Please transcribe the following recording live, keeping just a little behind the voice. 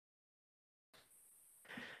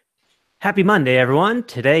Happy Monday, everyone.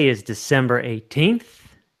 Today is December 18th,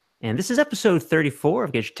 and this is episode 34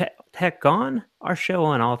 of Get Your Tech On, our show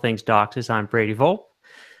on all things DOCSIS. I'm Brady Volpe,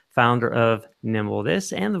 founder of Nimble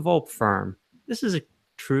This and the Volpe firm. This is a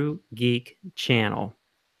true geek channel.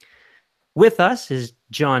 With us is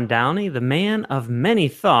John Downey, the man of many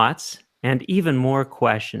thoughts and even more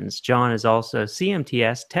questions. John is also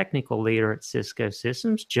CMTS Technical Leader at Cisco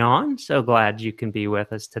Systems. John, so glad you can be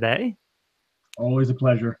with us today. Always a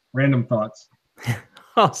pleasure. Random thoughts.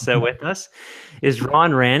 Also with us is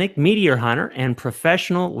Ron Hranac, meteor hunter and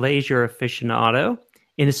professional laser aficionado.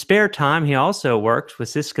 In his spare time, he also works with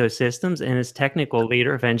Cisco Systems and is technical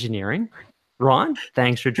leader of engineering. Ron,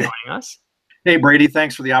 thanks for joining us. Hey, Brady,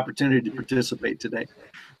 thanks for the opportunity to participate today.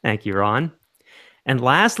 Thank you, Ron. And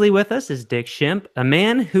lastly with us is Dick Shimp, a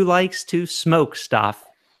man who likes to smoke stuff.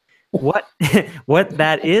 What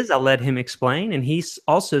that is, I'll let him explain. And he's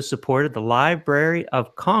also supported the Library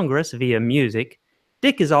of Congress via music.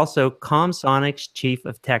 Dick is also ComSonics Chief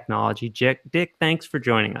of Technology. Dick, thanks for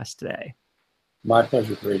joining us today. My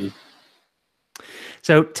pleasure, Brady.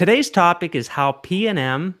 So today's topic is how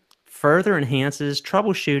PNM further enhances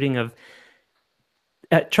troubleshooting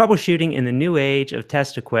in the new age of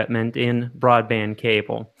test equipment in broadband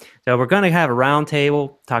cable. So we're going to have a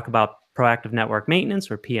roundtable, talk about proactive network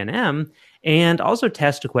maintenance, or PNM, and also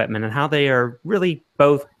test equipment and how they are really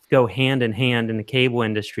both go hand in hand in the cable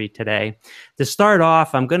industry today. To start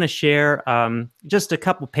off, I'm going to share just a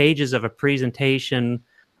couple pages of a presentation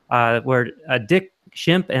where Dick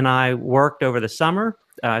Shimp and I worked over the summer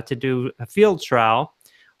to do a field trial,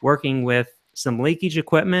 working with some leakage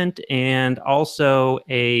equipment and also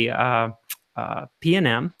a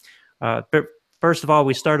PNM. But first of all,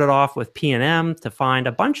 we started off with PNM to find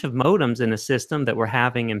a bunch of modems in the system that were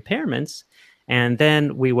having impairments. And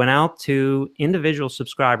then we went out to individual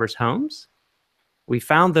subscribers' homes. We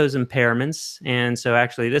found those impairments. And so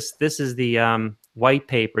actually this is the white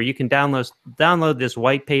paper. You can download this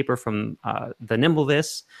white paper from the Nimble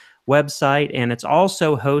This website. And it's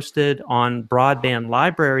also hosted on Broadband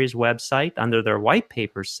Library's website under their white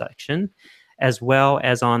papers section, as well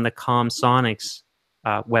as on the ComSonics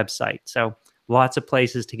website. So lots of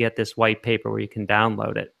places to get this white paper where you can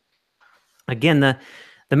download it. Again, the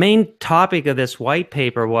main topic of this white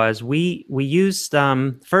paper was we used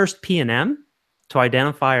first PNM to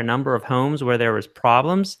identify a number of homes where there was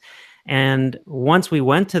problems. And once we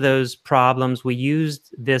went to those problems, we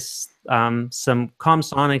used this some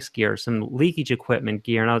ComSonics gear, some leakage equipment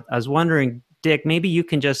gear. And I was wondering, Dick, maybe you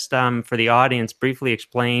can just, for the audience, briefly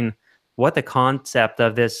explain what the concept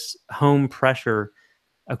of this home pressure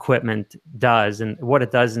equipment does and what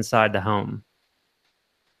it does inside the home.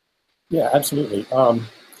 Yeah, absolutely.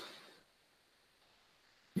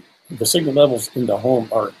 The signal levels in the home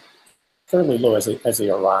are fairly low as they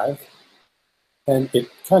arrive, and it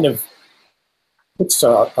kind of puts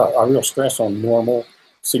a real stress on normal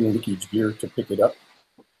signal leakage gear to pick it up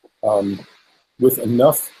with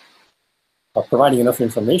enough, providing enough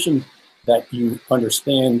information that you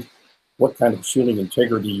understand what kind of shielding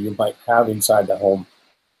integrity you might have inside the home.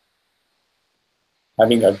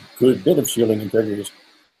 Having a good bit of shielding integrity is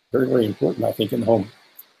very, very important, I think, in the home.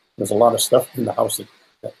 There's a lot of stuff in the house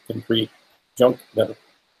that can create junk that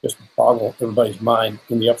just boggle everybody's mind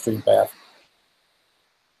in the upstream path.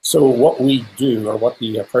 So what we do, or what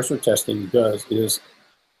the pressure testing does, is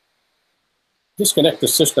disconnect the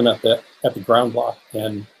system at the ground block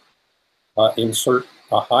and insert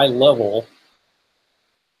a high level,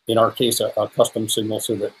 in our case, a custom signal,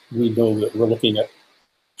 so that we know that we're looking at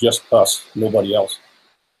just us, nobody else.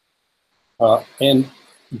 And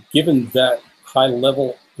given that high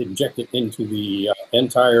level injected into the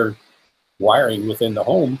entire wiring within the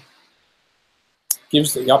home,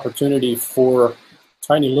 gives the opportunity for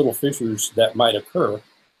tiny little fissures that might occur,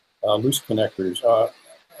 loose connectors,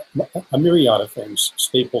 a myriad of things,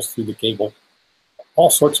 staples through the cable, all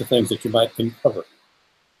sorts of things that you might uncover.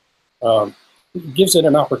 It gives it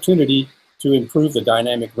an opportunity to improve the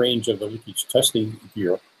dynamic range of the leakage testing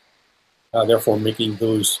gear, therefore making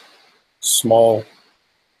those small,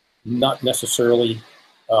 not necessarily,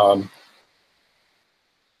 well,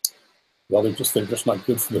 they're just not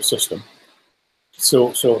good for the system.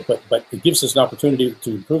 But it gives us an opportunity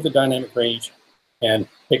to improve the dynamic range and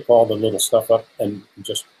pick all the little stuff up and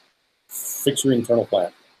just fix your internal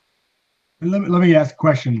plant. Let me ask a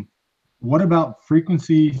question. What about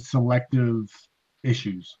frequency selective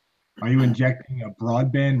issues? Are you injecting a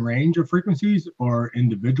broadband range of frequencies or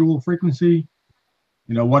individual frequency?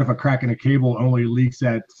 You know, what if a crack in a cable only leaks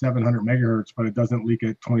at 700 megahertz, but it doesn't leak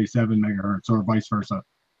at 27 megahertz, or vice versa?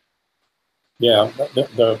 Yeah,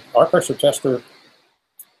 our pressure tester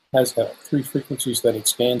has 3 frequencies that it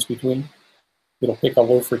scans between. It'll pick a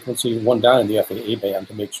low frequency, one down in the FAA band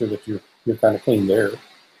to make sure that you're kind of clean there.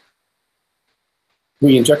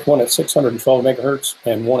 We inject one at 612 megahertz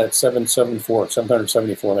and one at 774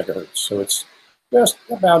 megahertz. So it's just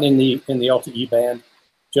about in the LTE band,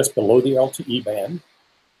 just below the LTE band,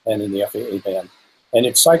 and in the FAA band. And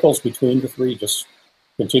it cycles between the 3, just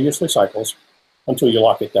continuously cycles until you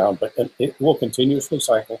lock it down. But it will continuously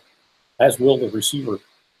cycle, as will the receiver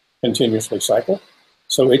continuously cycle.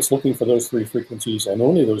 So it's looking for those 3 frequencies and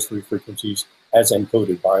only those 3 frequencies as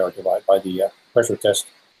encoded by our device, by the pressure test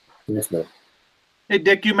transmitter. Hey,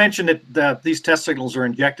 Dick, you mentioned that these test signals are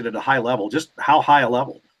injected at a high level. Just how high a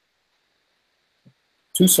level?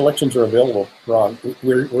 2 selections are available, Ron.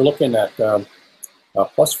 We're looking at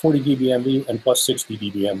plus 40 dBmV and plus 60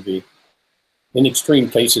 dBmV. In extreme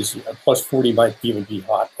cases, plus 40 might even be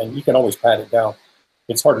hot, and you can always pat it down.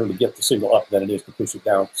 It's harder to get the signal up than it is to push it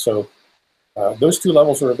down. So those 2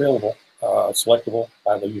 levels are available, selectable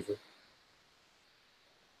by the user.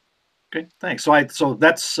 Okay, thanks. So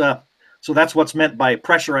that's what's meant by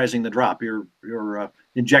pressurizing the drop. You're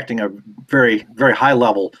injecting a very, very high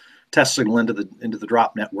level test signal into the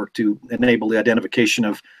drop network to enable the identification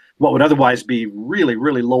of what would otherwise be really,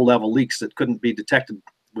 really low level leaks that couldn't be detected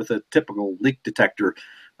with a typical leak detector,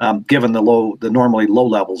 given the normally low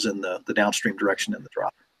levels in the downstream direction in the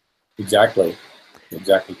drop. Exactly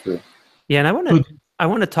true. Yeah, and I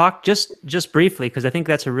want to talk just briefly, because I think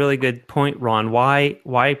that's a really good point, Ron. Why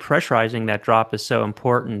pressurizing that drop is so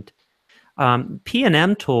important.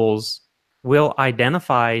 PNM tools will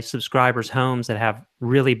identify subscribers' homes that have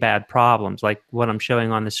really bad problems, like what I'm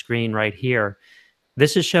showing on the screen right here.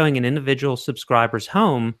 This is showing an individual subscriber's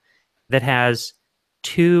home that has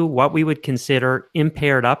 2 what we would consider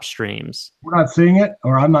impaired upstreams. We're not seeing it,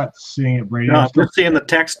 or I'm not seeing it, Brady. No, we're seeing the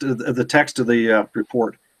text of the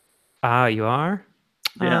report. Ah, you are?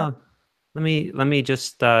 Yeah. Let me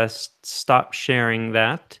just stop sharing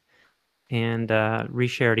that and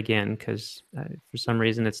reshare it again, because for some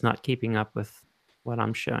reason it's not keeping up with what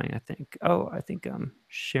I'm showing, I think. Oh, I think I'm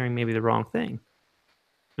sharing maybe the wrong thing.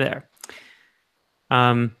 There.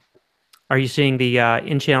 Are you seeing the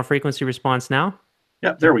in-channel frequency response now?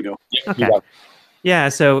 Yeah, there we go. Okay. Yeah,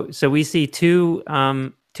 so we see 2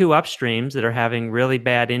 upstreams that are having really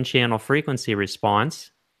bad in-channel frequency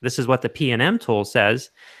response. This is what the PNM tool says.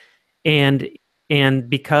 And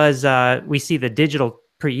because we see the digital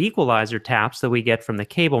pre-equalizer taps that we get from the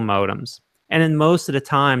cable modems. And in most of the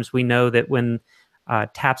times, we know that when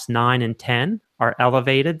taps 9 and 10 are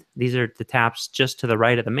elevated, these are the taps just to the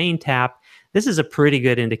right of the main tap, this is a pretty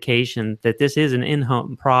good indication that this is an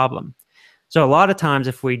in-home problem. So a lot of times,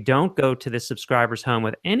 if we don't go to the subscriber's home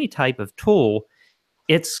with any type of tool,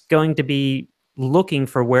 it's going to be looking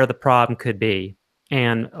for where the problem could be.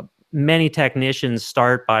 And many technicians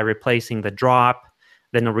start by replacing the drop,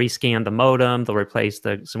 then they'll rescan the modem, they'll replace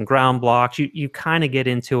some ground blocks. You kind of get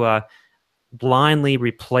into a blindly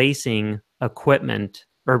replacing equipment,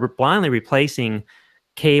 or blindly replacing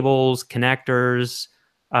cables, connectors,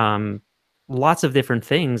 lots of different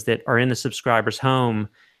things that are in the subscriber's home.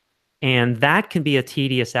 And that can be a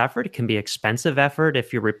tedious effort. It can be expensive effort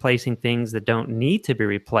if you're replacing things that don't need to be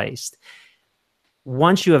replaced.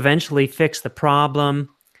 Once you eventually fix the problem,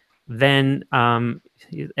 then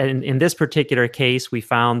in this particular case, we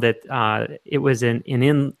found that it was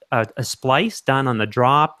in a splice done on the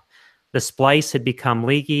drop. The splice had become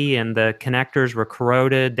leaky and the connectors were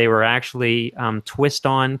corroded. They were actually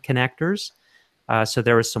twist-on connectors. So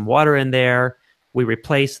there was some water in there. We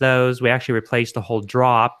replaced those. We actually replaced the whole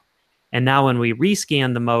drop. And now when we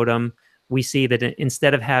rescan the modem, we see that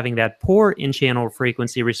instead of having that poor in-channel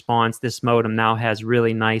frequency response, this modem now has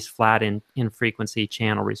really nice flat in-frequency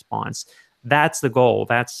channel response. That's the goal.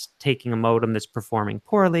 That's taking a modem that's performing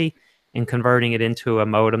poorly and converting it into a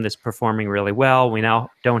modem that's performing really well. We now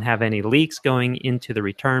don't have any leaks going into the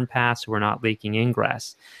return path, so we're not leaking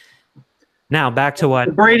ingress. Now back to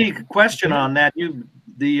what Brady, question on that.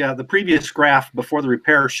 The previous graph before the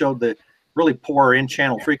repair showed the really poor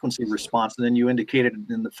in-channel frequency response, and then you indicated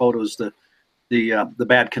in the photos the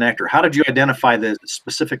bad connector. How did you identify the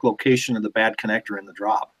specific location of the bad connector in the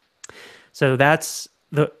drop? So that's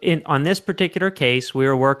on this particular case, we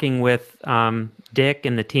were working with Dick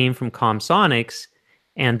and the team from ComSonics,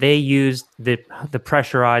 and they used the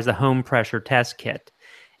home pressure test kit,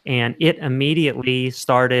 and it immediately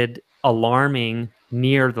started alarming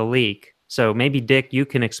near the leak. So maybe Dick, you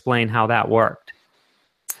can explain how that worked.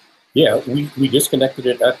 Yeah, we disconnected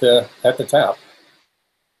it at the tap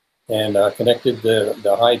and connected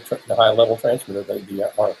the high level transmitter,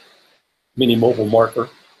 our mini mobile marker,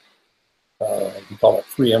 we call it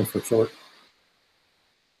 3M for short.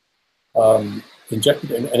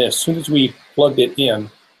 Injected, and as soon as we plugged it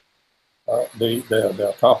in,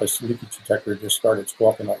 the compass leakage detector just started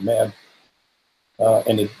squawking like mad,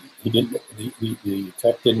 and the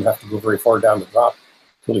tech didn't have to go very far down the drop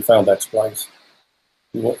until he found that splice.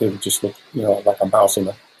 It would just look, like a mouse in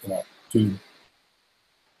a tube.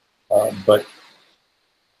 But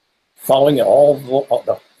following it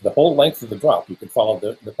the whole length of the drop, you could follow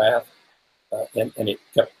the path, and it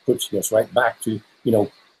kept pushing us right back to,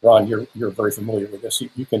 Ron, you're very familiar with this.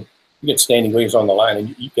 You get standing waves on the line,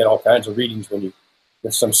 and you get all kinds of readings when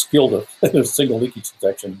there's some skill to signal leakage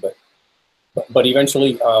detection. But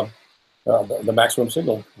eventually, the maximum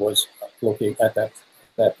signal was located at that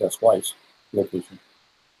splice location.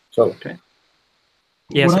 So okay.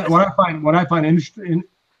 Yes. What I find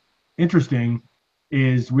interesting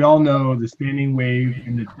is we all know the standing wave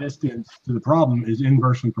and the distance to the problem is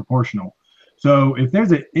inversely proportional. So if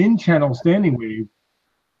there's an in-channel standing wave,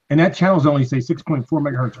 and that channel is only, say, 6.4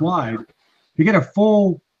 megahertz wide, to get a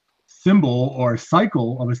full symbol or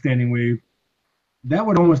cycle of a standing wave, that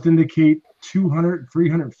would almost indicate 200,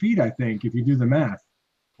 300 feet, I think, if you do the math.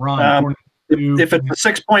 Ron, if it's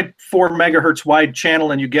a 6.4 megahertz wide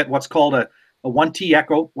channel and you get what's called a 1T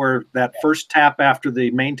echo, where that first tap after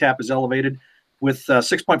the main tap is elevated, with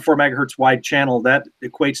 6.4 megahertz wide channel, that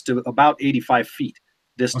equates to about 85 feet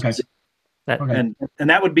distance. Okay. And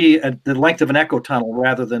that would be the length of an echo tunnel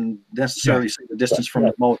rather than necessarily the distance from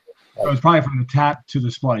the motor. So it's probably from the tap to the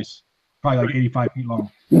splice, probably like 85 feet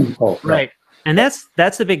long. Right. And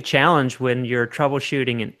that's the big challenge when you're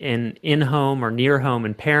troubleshooting an in-home or near-home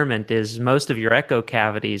impairment is most of your echo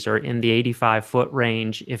cavities are in the 85-foot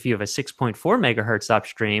range if you have a 6.4 megahertz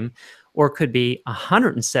upstream, or could be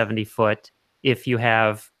 170 foot if you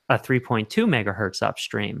have a 3.2 megahertz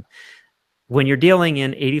upstream. When you're dealing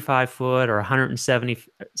in 85-foot or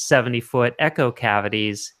 170-foot echo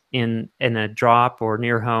cavities in a drop or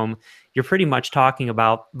near home, you're pretty much talking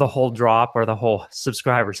about the whole drop or the whole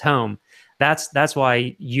subscriber's home. That's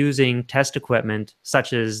why using test equipment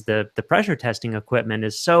such as the pressure testing equipment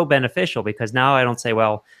is so beneficial, because now I don't say,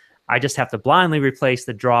 well, I just have to blindly replace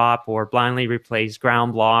the drop or blindly replace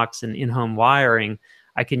ground blocks and in-home wiring.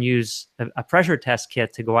 I can use a pressure test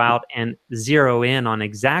kit to go out and zero in on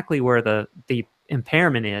exactly where the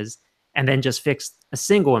impairment is, and then just fix a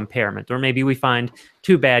single impairment. Or maybe we find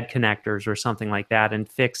two bad connectors or something like that and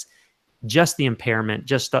fix just the impairment,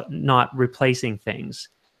 just not replacing things.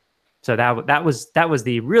 So that was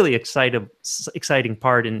the really exciting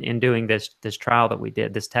part in doing this trial that we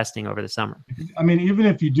did, this testing over the summer. I mean, even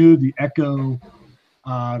if you do the echo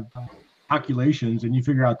calculations and you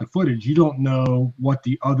figure out the footage, you don't know what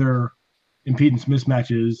the other impedance mismatch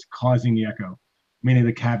is causing the echo, meaning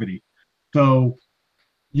the cavity. So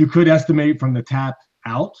you could estimate from the tap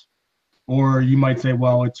out, or you might say,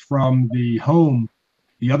 well, it's from the home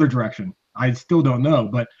the other direction. I still don't know,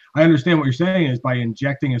 but I understand what you're saying is by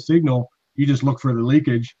injecting a signal, you just look for the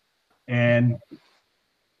leakage, and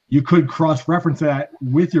you could cross-reference that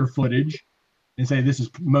with your footage and say this is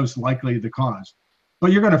most likely the cause.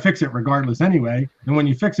 But you're going to fix it regardless anyway. And when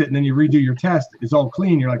you fix it and then you redo your test, it's all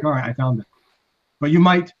clean. You're like, all right, I found it. But you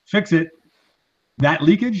might fix it, that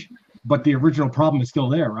leakage, but the original problem is still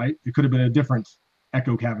there, right? It could have been a different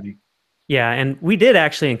echo cavity. Yeah, and we did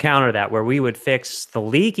actually encounter that where we would fix the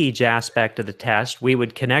leakage aspect of the test. We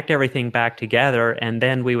would connect everything back together, and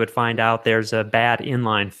then we would find out there's a bad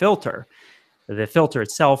inline filter. The filter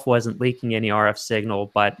itself wasn't leaking any RF signal,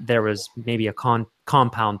 but there was maybe a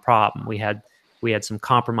compound problem. We had some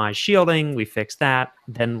compromised shielding. We fixed that.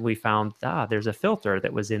 Then we found, there's a filter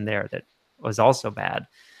that was in there that was also bad.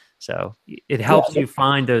 So it helps you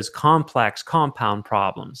find those complex compound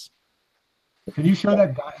problems. Can you show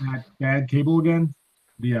that bad cable again?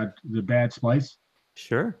 The bad splice?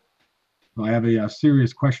 Sure. Well, I have a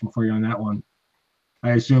serious question for you on that one.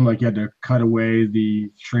 I assume like you had to cut away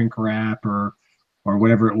the shrink wrap or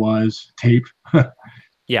whatever it was, tape.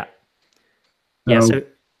 Yeah. So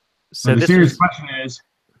the serious question is,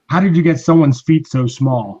 how did you get someone's feet so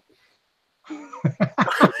small? I'm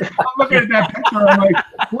looking at that picture. I'm like,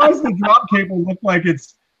 why does the drop cable look like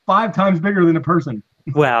it's 5 times bigger than a person?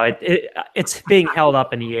 Well, it's being held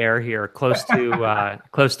up in the air here, close to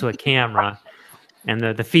a camera, and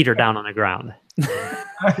the feet are down on the ground.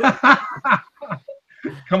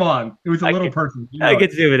 Come on, it was a little person. I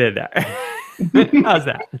could zoom it in there. How's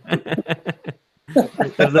that?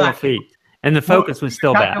 The little feet, and the focus was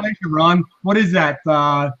still bad. Ron, what is that?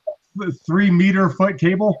 3 meter foot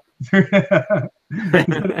cable?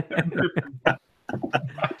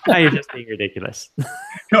 Now you're just being ridiculous.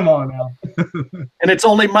 Come on now. And it's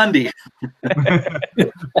only Monday.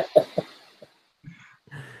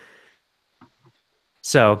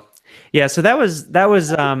 So, yeah, so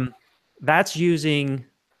that's using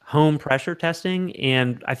home pressure testing,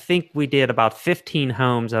 and I think we did about 15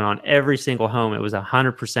 homes, and on every single home, it was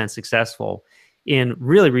 100% successful in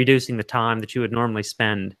really reducing the time that you would normally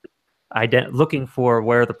spend looking for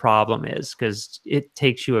where the problem is, because it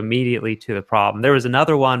takes you immediately to the problem. There was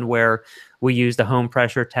another one where we used the home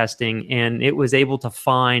pressure testing, and it was able to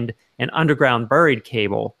find an underground buried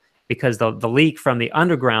cable because the leak from the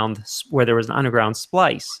underground, where there was an underground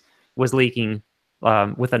splice, was leaking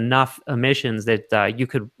with enough emissions that you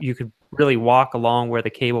could really walk along where the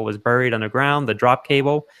cable was buried underground, the drop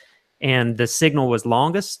cable, and the signal was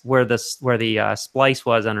longest where the splice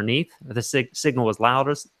was underneath. The signal was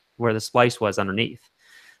loudest where the splice was underneath.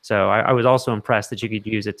 So I was also impressed that you could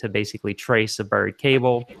use it to basically trace a buried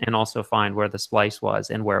cable and also find where the splice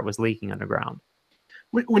was and where it was leaking underground.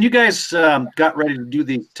 When you guys got ready to do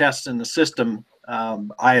these tests in the system,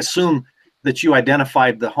 I assume that you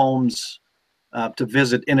identified the homes to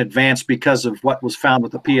visit in advance because of what was found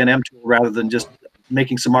with the PNM tool, rather than just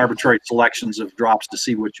making some arbitrary selections of drops to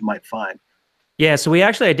see what you might find. Yeah, so we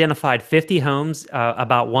actually identified 50 homes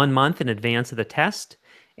about 1 month in advance of the test.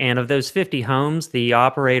 And of those 50 homes, the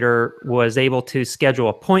operator was able to schedule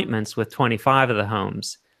appointments with 25 of the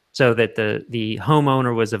homes so that the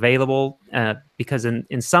homeowner was available, because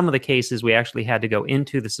in some of the cases, we actually had to go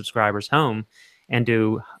into the subscriber's home and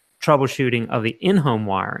do troubleshooting of the in-home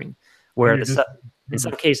wiring, where in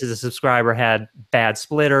some cases, the subscriber had bad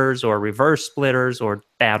splitters or reverse splitters or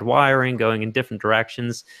bad wiring going in different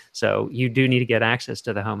directions. So you do need to get access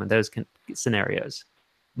to the home in those scenarios.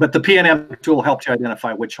 But the PNM tool helped you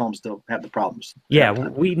identify which homes had the problems. Yeah,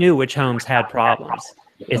 we knew which homes had problems.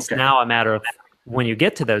 It's now a matter of, when you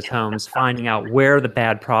get to those homes, finding out where the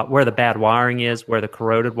bad wiring is, where the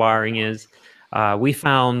corroded wiring is. We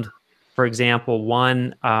found, for example,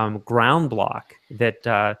 one ground block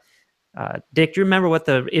that Dick, do you remember what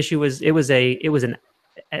the issue was? It was a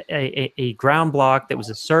ground block that was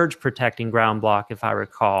a surge protecting ground block, if I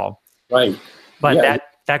recall. Right. But Yeah.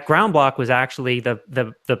 that ground block was actually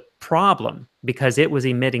the problem, because it was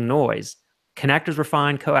emitting noise. Connectors were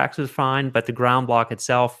fine, coax was fine, but the ground block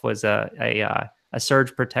itself was a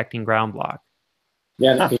surge protecting ground block.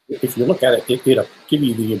 Yeah, if you look at it, it'll give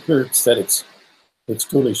you the appearance that it's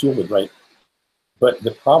totally shielded, right? But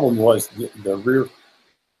the problem was the rear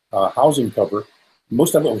housing cover.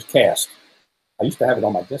 Most of it was cast. I used to have it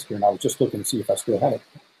on my desk here, and I was just looking to see if I still had it.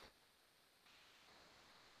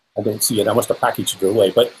 I don't see it. I must have packaged it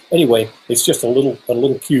away. But anyway, it's just a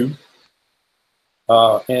little cube,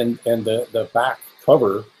 and the back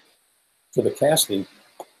cover to the casting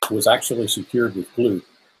was actually secured with glue,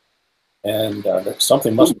 and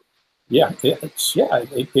something must. Yeah,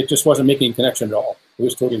 it just wasn't making a connection at all. It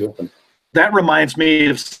was totally open. That reminds me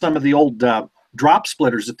of some of the old drop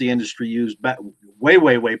splitters that the industry used back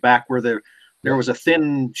way back, where there was a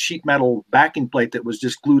thin sheet metal backing plate that was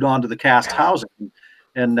just glued onto the cast housing.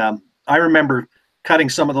 And I remember cutting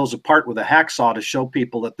some of those apart with a hacksaw to show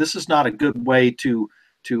people that this is not a good way to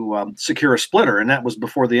secure a splitter. And that was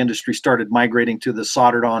before the industry started migrating to the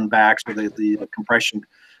soldered on backs, or the compression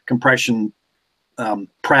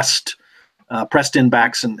pressed in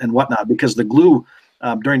backs and whatnot, because the glue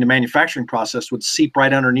during the manufacturing process would seep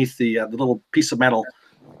right underneath the little piece of metal,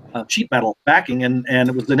 sheet metal backing, and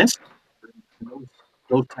it was an instant.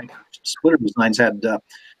 Those type of splitter designs had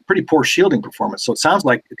pretty poor shielding performance. So it sounds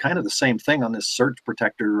like kind of the same thing on this surge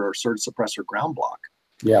protector or surge suppressor ground block.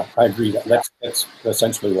 Yeah, I agree. That's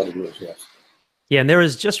essentially what it is. Yes. Yeah, and there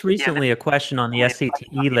was just recently a question on the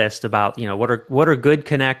SCTE list about, what are good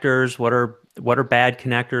connectors, what are bad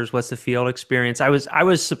connectors, what's the field experience. I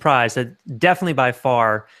was surprised that definitely by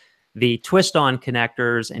far the twist-on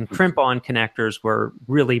connectors and crimp-on connectors were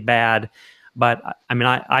really bad. But I mean,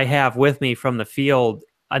 I have with me from the field,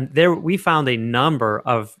 we found a number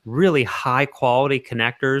of really high quality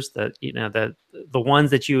connectors, that the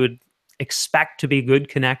ones that you would expect to be good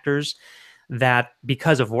connectors, that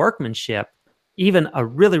because of workmanship, even a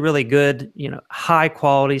really, really good, high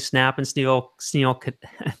quality snap and steel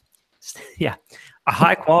yeah, a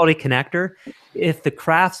high quality connector, if the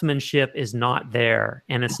craftsmanship is not there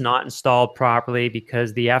and it's not installed properly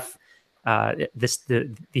because the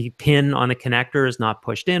pin on the connector is not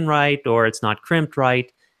pushed in right, or it's not crimped right,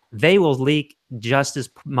 they will leak just as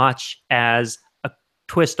much as a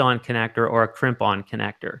twist-on connector or a crimp-on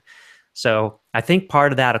connector. So I think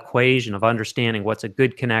part of that equation of understanding what's a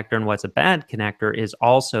good connector and what's a bad connector is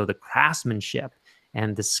also the craftsmanship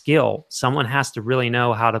and the skill. Someone has to really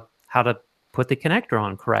know how to put the connector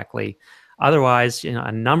on correctly. Otherwise,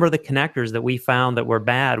 a number of the connectors that we found that were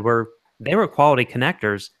bad they were quality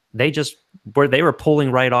connectors. They were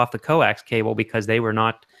pulling right off the coax cable because they were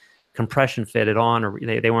not compression fitted on, or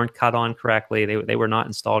they weren't cut on correctly. They were not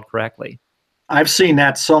installed correctly. I've seen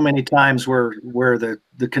that so many times where the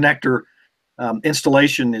connector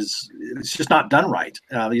installation it's just not done right.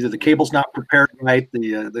 Either the cable's not prepared right,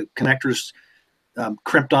 the connector's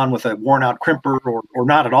crimped on with a worn out crimper, or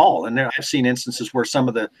not at all. And I've seen instances where some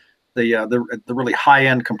of the really high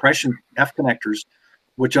end compression F connectors,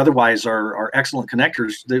 which otherwise are excellent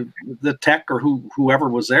connectors, the tech or whoever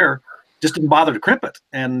was there just didn't bother to crimp it,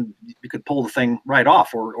 and you could pull the thing right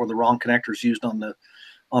off, or the wrong connectors used on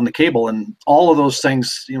the cable, and all of those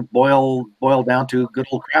things boil down to good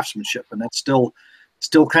old craftsmanship, and that's still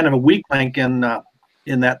kind of a weak link in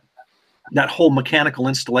that whole mechanical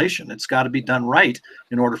installation. It's got to be done right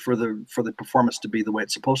in order for the performance to be the way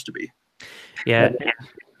it's supposed to be. Yeah.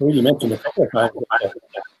 Brady mentioned a couple of times.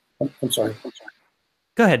 I'm sorry.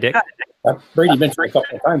 Go ahead, Dick. Brady mentioned a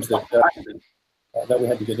couple of times that we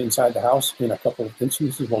had to get inside the house in a couple of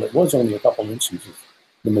instances. Well, it was only a couple of instances.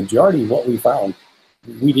 The majority of what we found,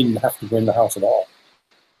 we didn't have to go in the house at all.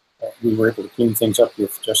 We were able to clean things up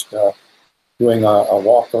with just doing a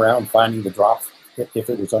walk around, finding the drop. If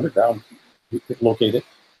it was underground, we could locate it,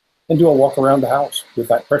 and do a walk around the house with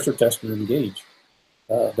that pressure tester engaged.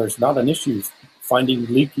 There's not an issue finding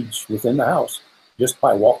leakage within the house just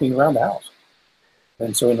by walking around the house.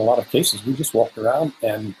 And so in a lot of cases, we just walked around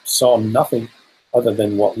and saw nothing other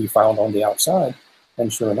than what we found on the outside.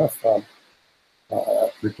 And sure enough,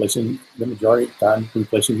 replacing the majority of the time,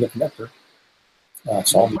 replacing the connector.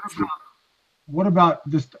 What about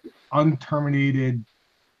just unterminated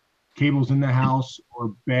cables in the house,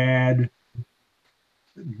 or bad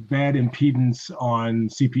impedance on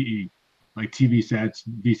CPE, like TV sets,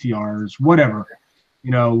 VCRs, whatever?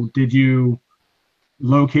 Did you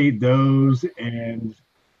locate those and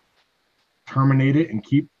terminate it and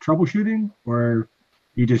keep troubleshooting, or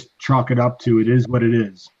you just chalk it up to it is what it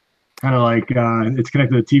is? Kind of like it's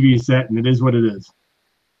connected to a TV set and it is what it is.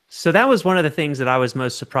 So that was one of the things that I was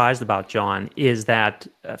most surprised about, John, is that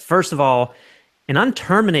first of all, an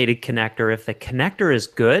unterminated connector, if the connector is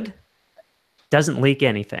good, doesn't leak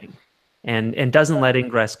anything and doesn't let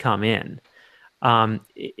ingress come in.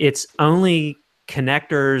 It's only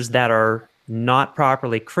connectors that are not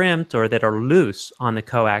properly crimped or that are loose on the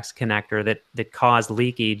coax connector that cause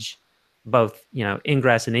leakage, both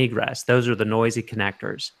ingress and egress. Those are the noisy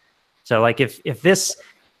connectors. So like if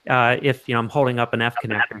I'm holding up an F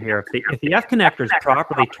connector here, if the F connector is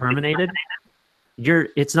properly terminated,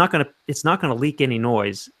 it's not gonna leak any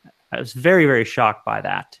noise. I was very, very shocked by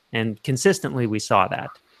that, and consistently we saw that.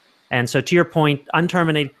 And so to your point,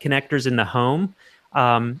 unterminated connectors in the home,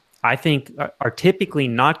 I think are typically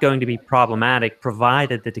not going to be problematic,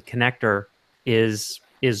 provided that the connector is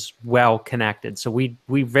well connected. So we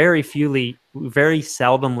very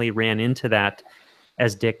seldomly ran into that,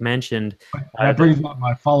 as Dick mentioned. That brings up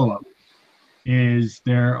my follow-up. Is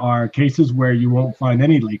there are cases where you won't find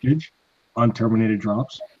any leakage on terminated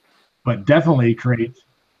drops, but definitely create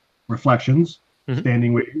reflections,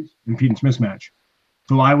 standing waves, impedance mismatch.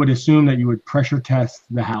 So I would assume that you would pressure test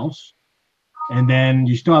the house, and then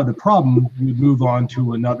you still have the problem, you move on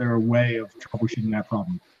to another way of troubleshooting that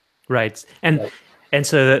problem. Right. And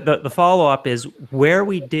so the follow-up is where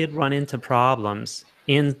we did run into problems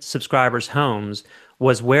in subscribers' homes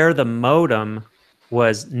was where the modem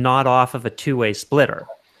was not off of a two-way splitter.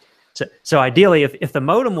 So ideally, if the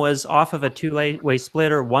modem was off of a two-way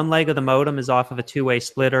splitter, one leg of the modem is off of a two-way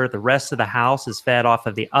splitter, the rest of the house is fed off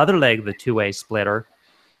of the other leg of the two-way splitter,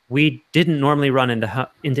 we didn't normally run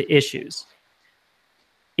into issues.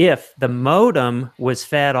 If the modem was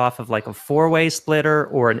fed off of like a four-way splitter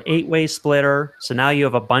or an eight-way splitter, so now you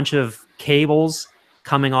have a bunch of cables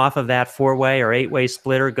coming off of that four-way or eight-way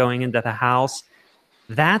splitter going into the house,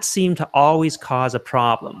 that seemed to always cause a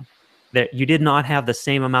problem. That you did not have the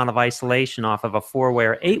same amount of isolation off of a four-way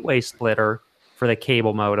or eight-way splitter for the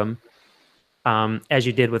cable modem as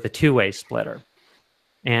you did with a two-way splitter.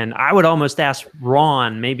 And I would almost ask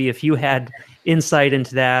Ron, maybe if you had insight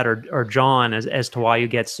into that, or John, as to why you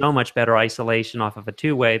get so much better isolation off of a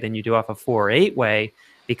two-way than you do off a four or eight-way,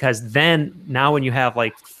 because then now when you have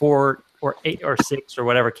like 4 or 8 or 6 or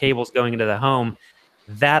whatever cables going into the home,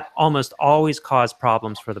 that almost always caused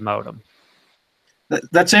problems for the modem.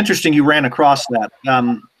 That's interesting you ran across that.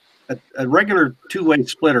 A regular two-way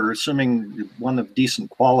splitter, assuming one of decent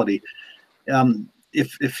quality,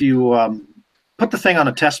 if you put the thing on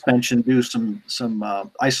a test bench and do some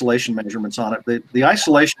isolation measurements on it. The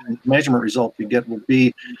isolation measurement result you get will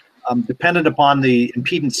be dependent upon the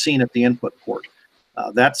impedance seen at the input port.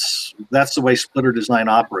 That's the way splitter design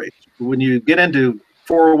operates. When you get into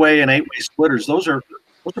 4-way and 8-way splitters, those are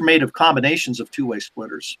made of combinations of 2-way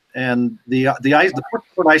splitters, and the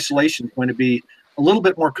port isolation is going to be a little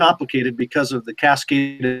bit more complicated because of the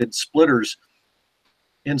cascaded splitters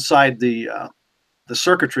inside the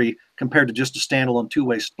circuitry compared to just a standalone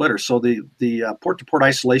 2-way splitter. So the port-to-port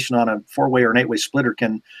isolation on a 4-way or an 8-way splitter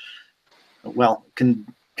can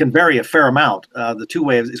vary a fair amount. The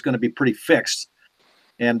 2-way is going to be pretty fixed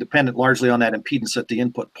and dependent largely on that impedance at the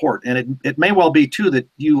input port. And it may well be too that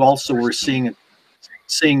you also were seeing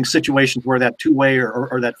situations where that 2-way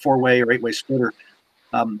or that 4-way or 8-way splitter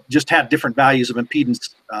just had different values of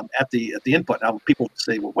impedance at the input. Now people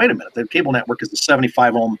say, well, wait a minute, the cable network is a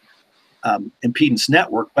 75 ohm impedance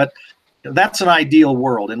network, but that's an ideal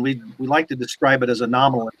world, and we like to describe it as a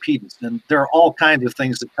nominal impedance. And there are all kinds of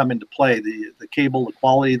things that come into play: the cable, the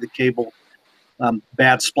quality of the cable,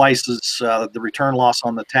 bad splices, the return loss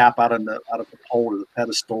on the tap out of the pole or the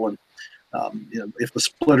pedestal, and if the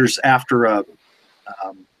splitter's after a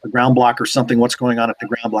ground block or something, what's going on at the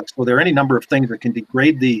ground block. So there are any number of things that can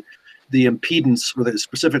degrade the impedance, or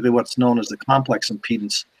specifically what's known as the complex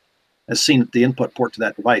impedance, as seen at the input port to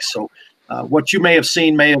that device. So what you may have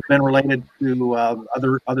seen may have been related to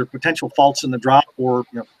other potential faults in the drop, or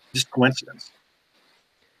just coincidence.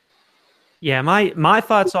 Yeah, my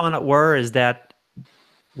thoughts on it is that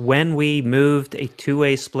when we moved a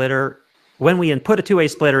 2-way splitter, when we put a 2-way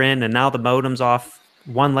splitter in, and now the modem's off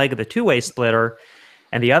one leg of the 2-way splitter,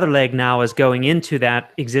 and the other leg now is going into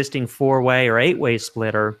that existing 4-way or 8-way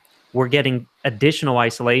splitter, we're getting additional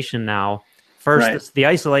isolation now. First, right. It's the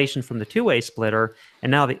isolation from the 2-way splitter,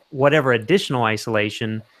 and now whatever additional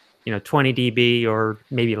isolation, 20 dB or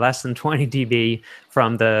maybe less than 20 dB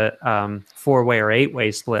from the 4-way or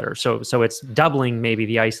 8-way splitter. So it's doubling maybe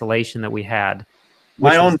the isolation that we had.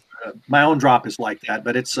 My own drop is like that,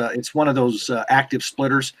 but it's one of those active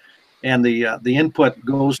splitters, and the input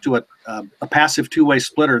goes to a passive 2-way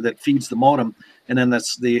splitter that feeds the modem, and then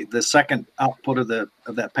that's the second output of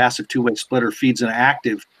that passive 2-way splitter feeds an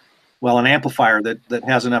active. Well, an amplifier that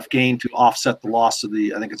has enough gain to offset the loss of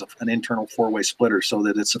I think it's an internal 4-way splitter, so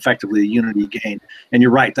that it's effectively a unity gain. And you're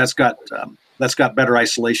right, that's got better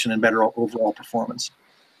isolation and better overall performance.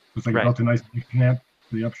 Looks like you built a nice amp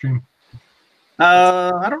for the upstream.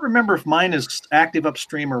 I don't remember if mine is active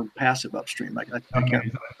upstream or passive upstream. I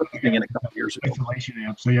can't put the thing in a couple of years ago. Isolation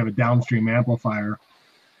amp, so you have a downstream amplifier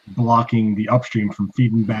blocking the upstream from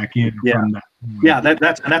feeding back in from that. Yeah,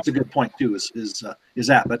 that's a good point too. Is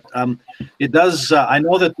that? But it does. I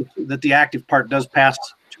know that the active part does pass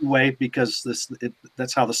 2-way because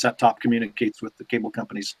that's how the set top communicates with the cable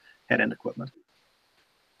company's head end equipment.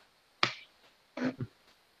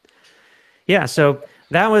 Yeah. So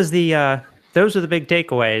that was those are the big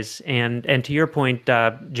takeaways. And to your point,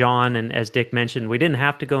 John, and as Dick mentioned, we didn't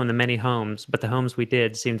have to go into many homes, but the homes we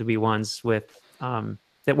did seemed to be ones with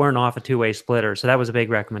that weren't off a 2-way splitter. So that was a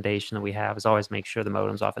big recommendation that we have, is always make sure the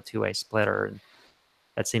modem's off a 2-way splitter. And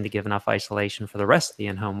that seemed to give enough isolation for the rest of the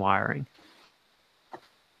in-home wiring.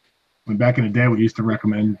 When back in the day, we used to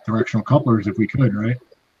recommend directional couplers if we could, right?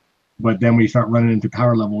 But then we start running into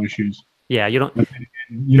power level issues. Yeah, you don't.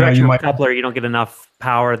 You coupler, you don't get enough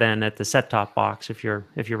power then at the set-top box if you're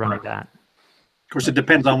running that. Of course, it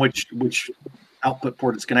depends on which output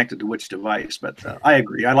port it's connected to which device. But I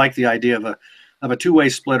agree. I like the idea of a 2-way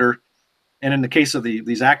splitter, and in the case of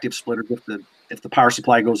these active splitters, if the power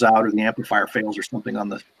supply goes out or the amplifier fails or something on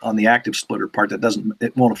the active splitter part,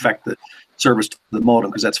 it won't affect the service to the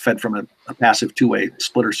modem because that's fed from a passive 2-way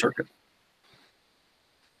splitter circuit.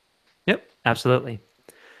 Yep, absolutely.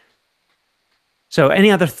 So,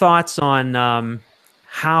 any other thoughts on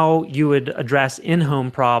how you would address in-home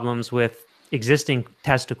problems with existing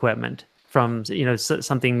test equipment from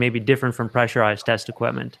something maybe different from pressurized test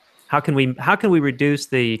equipment? How can we reduce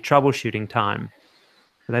the troubleshooting time?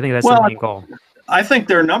 Because I think that's the main goal. I think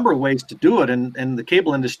there are a number of ways to do it, and the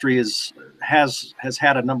cable industry has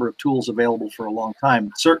had a number of tools available for a long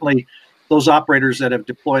time. Certainly, those operators that have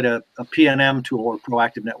deployed a PNM tool or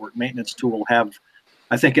proactive network maintenance tool have,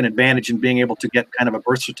 I think, an advantage in being able to get kind of a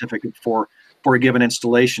birth certificate for a given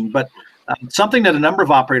installation. But something that a number of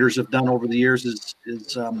operators have done over the years is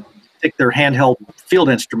take their handheld field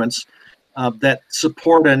instruments that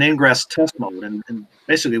support an ingress test mode, and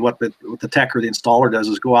basically what the tech or the installer does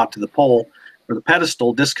is go out to the pole or the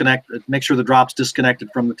pedestal, disconnect, make sure the drop's disconnected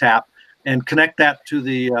from the tap, and connect that to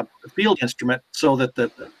the field instrument so that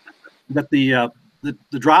the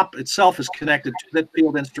the drop itself is connected to that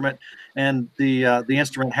field instrument, and the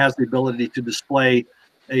instrument has the ability to display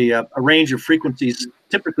a range of frequencies,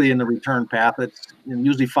 typically in the return path. It's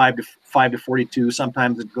usually 5 to 42.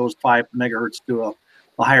 Sometimes it goes 5 megahertz to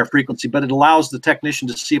a higher frequency, but it allows the technician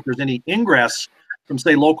to see if there's any ingress from,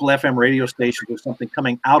 say, local FM radio stations or something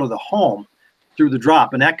coming out of the home through the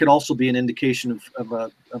drop, and that could also be an indication of a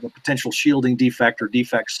potential shielding defect or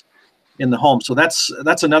defects in the home. So that's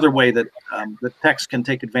another way that the techs can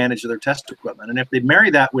take advantage of their test equipment. And if they marry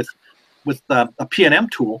that with a PNM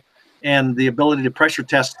tool and the ability to pressure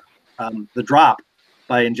test the drop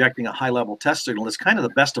by injecting a high-level test signal, it's kind of the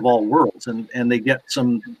best of all worlds. And they get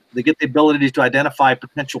the ability to identify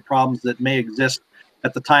potential problems that may exist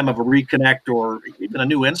at the time of a reconnect or even a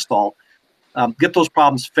new install. Get those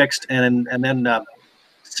problems fixed, and then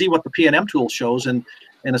see what the PNM tool shows, and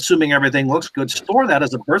assuming everything looks good, store that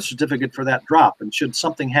as a birth certificate for that drop. And should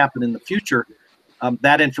something happen in the future,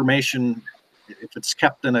 that information, if it's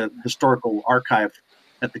kept in a historical archive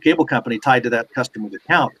at the cable company tied to that customer's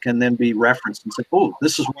account, can then be referenced and say, oh,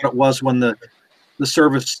 this is what it was when the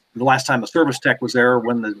last time the service tech was there,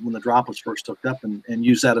 when the drop was first hooked up, and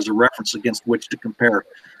use that as a reference against which to compare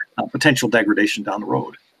potential degradation down the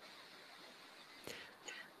road.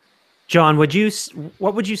 John, what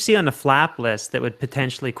would you see on the flap list that would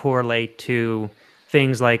potentially correlate to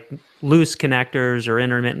things like loose connectors or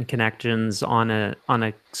intermittent connections on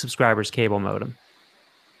a subscriber's cable modem?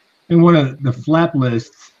 And one of the flap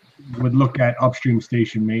lists would look at upstream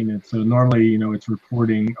station maintenance. So normally, it's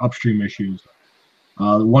reporting upstream issues.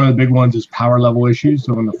 One of the big ones is power level issues.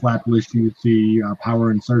 So on the flap list, you would see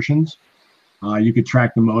power insertions. You could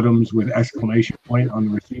track the modems with exclamation point on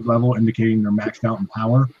the receive level, indicating they're maxed out in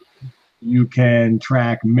power. You can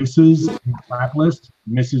track misses in the flap list,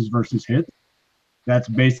 misses versus hits. That's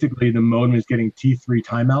basically the modem is getting T3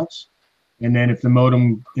 timeouts. And then if the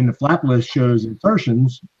modem in the flap list shows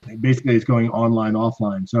insertions, basically it's going online,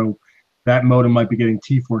 offline. So that modem might be getting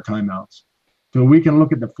T4 timeouts. So we can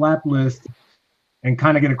look at the flap list and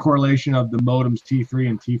kind of get a correlation of the modem's T3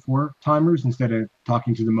 and T4 timers instead of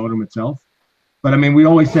talking to the modem itself. But I mean, we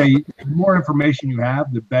always say the more information you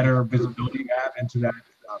have, the better visibility you have into that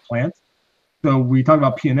plant. So we talk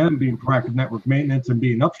about PNM being proactive network maintenance and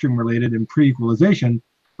being upstream related and pre-equalization,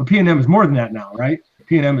 but PNM is more than that now, right?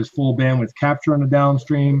 PNM is full bandwidth capture on the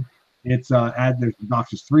downstream. It's there's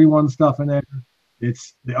DOCSIS 3.1 stuff in there.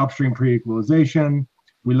 It's the upstream pre-equalization.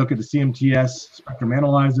 We look at the CMTS spectrum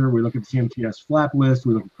analyzer. We look at the CMTS flap list.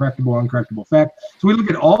 We look at correctable, uncorrectable effect. So we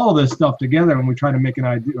look at all this stuff together and we try to make an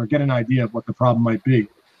idea or get an idea of what the problem might be.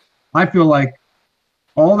 I feel like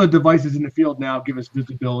all the devices in the field now give us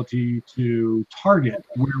visibility to target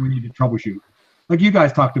where we need to troubleshoot. Like you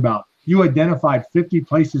guys talked about, you identified 50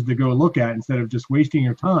 places to go look at instead of just wasting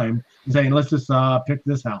your time and saying, let's just pick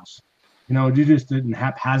this house. You just didn't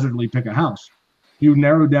haphazardly pick a house. You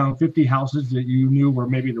narrowed down 50 houses that you knew were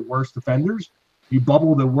maybe the worst offenders. You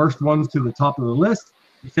bubble the worst ones to the top of the list.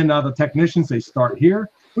 You send out the technicians, they start here.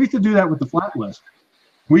 We used to do that with the flap list.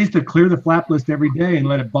 We used to clear the flap list every day and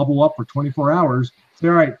let it bubble up for 24 hours. Say,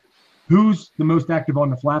 all right, who's the most active on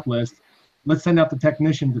the flap list? Let's send out the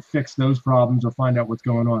technician to fix those problems or find out what's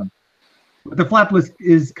going on. But the flap list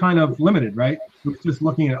is kind of limited, right? It's just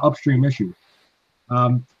looking at upstream issues.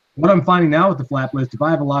 What I'm finding now with the flap list, if I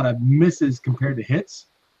have a lot of misses compared to hits,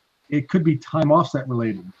 it could be time offset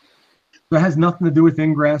related. So it has nothing to do with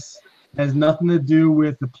ingress, has nothing to do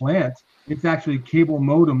with the plant. It's actually cable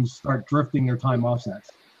modems start drifting their time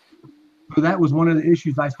offsets. So that was one of the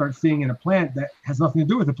issues I start seeing in a plant that has nothing to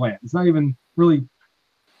do with the plant. It's not even really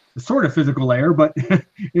the sort of physical layer, but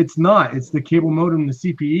it's not. It's the cable modem, the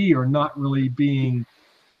CPE are not really being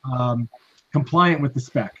compliant with the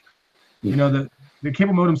spec. The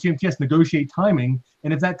cable modem CMTS negotiate timing,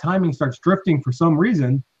 and if that timing starts drifting for some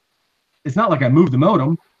reason, it's not like I moved the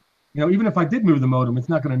modem. Even if I did move the modem, it's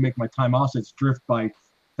not going to make my time offsets drift by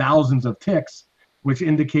thousands of ticks, which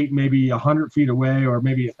indicate maybe 100 feet away or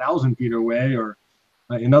maybe 1,000 feet away or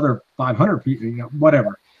another 500 feet,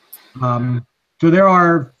 whatever. So there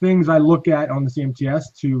are things I look at on the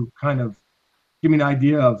CMTS to kind of give me an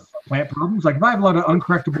idea of plant problems. Like if I have a lot of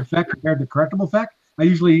uncorrectable effect compared to correctable effect, I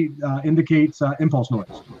usually indicates impulse noise.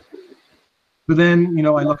 So then,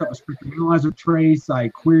 I look up a spectrum analyzer trace. I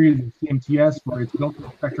query the CMTS for its built-in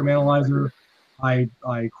spectrum analyzer. I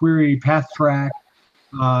query path track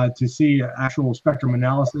to see actual spectrum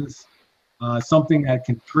analysis, something that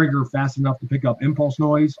can trigger fast enough to pick up impulse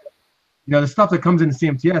noise. The stuff that comes into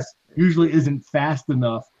CMTS usually isn't fast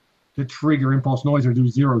enough to trigger impulse noise or do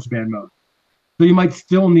zero span mode. So you might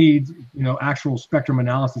still need, actual spectrum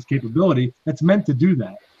analysis capability that's meant to do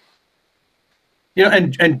that. You know,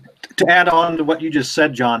 and to add on to what you just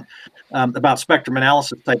said, John, about spectrum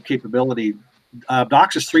analysis type capability,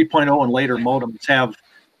 DOCSIS 3.0 and later modems have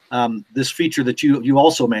this feature that you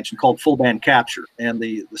also mentioned called full band capture, and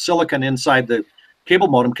the silicon inside the cable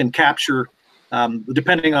modem can capture,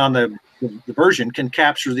 depending on the version, can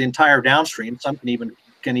capture the entire downstream. Some can even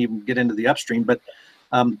get into the upstream, but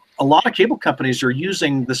a lot of cable companies are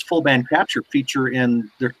using this full band capture feature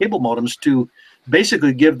in their cable modems to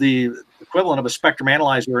basically give the equivalent of a spectrum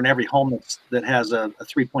analyzer in every home that has a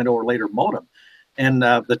 3.0 or later modem. And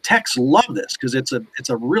the techs love this because it's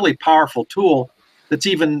a really powerful tool that's,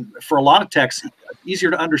 even for a lot of techs,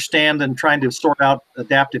 easier to understand than trying to sort out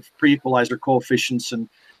adaptive pre-equalizer coefficients and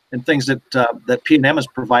things that PNM has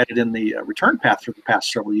provided in the return path for the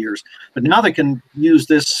past several years. But now they can use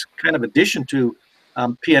this kind of addition to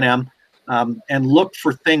PNM and look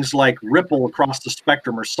for things like ripple across the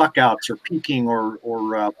spectrum, or suckouts, or peaking, or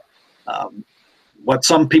what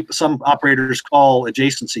some operators call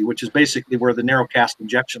adjacency, which is basically where the narrowcast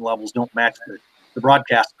injection levels don't match the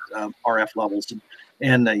broadcast RF levels,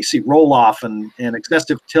 and you see roll off and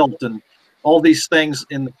excessive tilt and all these things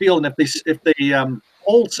in the field. And if they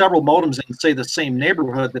hold several modems in, say, the same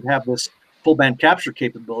neighborhood that have this full band capture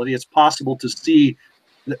capability, it's possible to see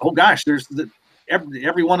that, oh gosh,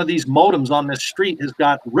 every one of these modems on this street has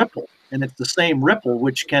got ripple, and it's the same ripple,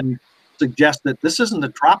 which can suggest that this isn't a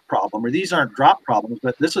drop problem, or these aren't drop problems,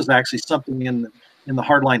 but this is actually something in the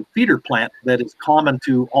hardline feeder plant that is common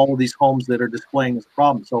to all of these homes that are displaying this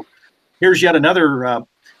problem. So here's yet another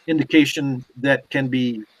indication that can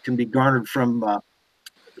be garnered from a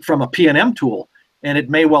PNM tool, and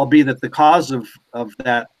it may well be that the cause of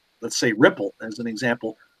that, let's say ripple as an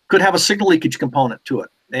example, could have a signal leakage component to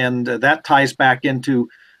it, and that ties back into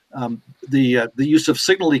the use of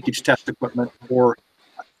signal leakage test equipment for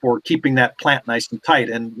keeping that plant nice and tight.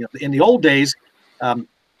 And in the old days, and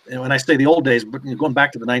when I say the old days, but going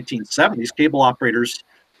back to the 1970s, cable operators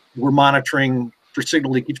were monitoring for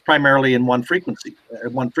signal leakage primarily in one frequency,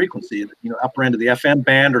 upper end of the FM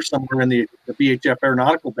band or somewhere in the VHF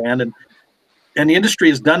aeronautical band, and the industry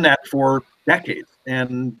has done that for decades.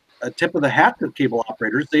 And a tip of the hat to cable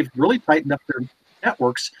operators, they've really tightened up their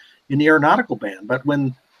networks in the aeronautical band. But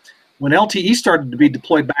when LTE started to be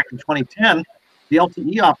deployed back in 2010, the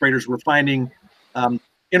LTE operators were finding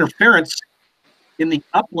interference in the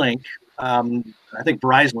uplink. I think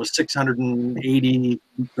Verizon was 680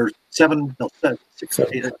 or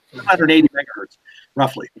 780 megahertz,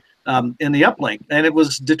 roughly, in the uplink, and it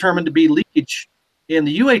was determined to be leakage in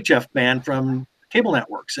the UHF band from cable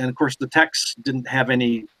networks. And of course, the techs didn't have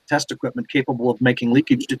any test equipment capable of making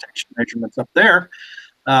leakage detection measurements up there.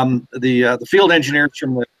 The field engineers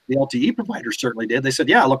from the LTE providers certainly did. They said,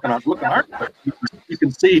 yeah, look on our you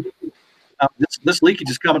can see this leakage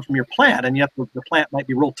is coming from your plant, and yet the plant might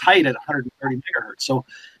be real tight at 130 megahertz. So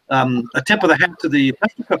a tip of the hat to the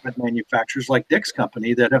test equipment manufacturers like Dick's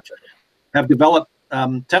company that have developed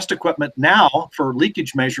test equipment now for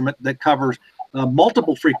leakage measurement that covers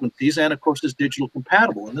multiple frequencies, and of course is digital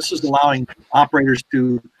compatible. And this is allowing operators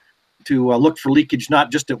to look for leakage not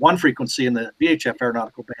just at one frequency in the VHF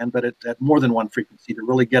aeronautical band, but at more than one frequency, to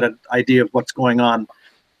really get an idea of what's going on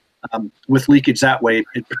with leakage that way,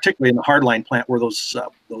 particularly in the hardline plant where those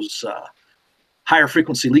higher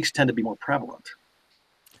frequency leaks tend to be more prevalent.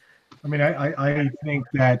 I mean, I think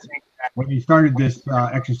that when you started this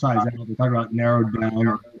exercise, they talked about narrowed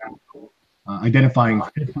down, identifying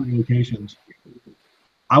 50 locations.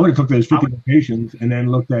 I would have took those 50 locations and then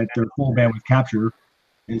looked at their full bandwidth capture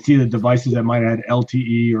and see the devices that might have had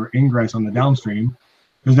LTE or ingress on the downstream,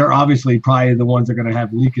 because they're obviously probably the ones that are going to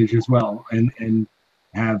have leakage as well and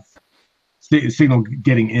have signal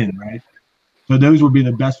getting in, right? So those would be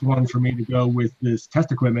the best ones for me to go with this test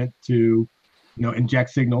equipment to, inject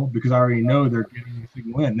signal, because I already know they're getting the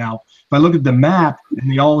signal in. Now, if I look at the map and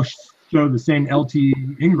they all show the same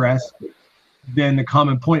LTE ingress, then the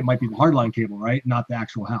common point might be the hardline cable, right? Not the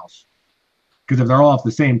actual house. Because if they're all off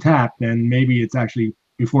the same tap, then maybe it's actually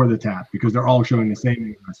before the tap, because they're all showing the same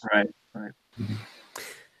ingress. Right. Mm-hmm.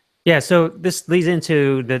 Yeah, so this leads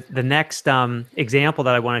into the next example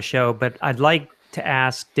that I want to show, but I'd like to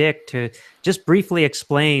ask Dick to just briefly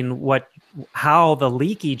explain how the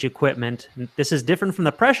leakage equipment, this is different from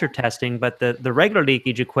the pressure testing, but the regular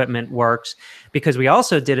leakage equipment works, because we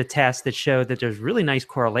also did a test that showed that there's really nice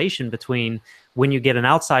correlation between when you get an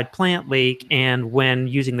outside plant leak and when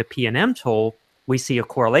using the PNM tool, we see a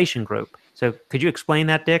correlation group. So could you explain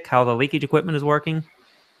that, Dick, how the leakage equipment is working?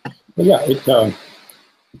 Well, yeah,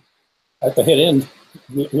 at the head end,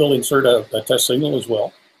 we'll insert a test signal as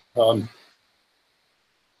well.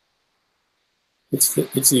 it's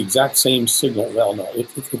the exact same signal. Well, no,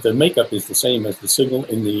 the makeup is the same as the signal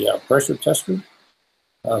in the pressure tester,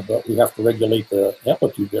 but we have to regulate the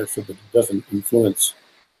amplitude there so that it doesn't influence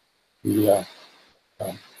the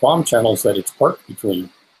QAM channels that it's parked between.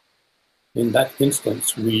 In that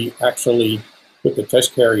instance, we actually put the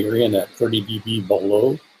test carrier in at 30 dB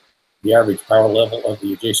below the average power level of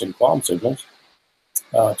the adjacent QAM signals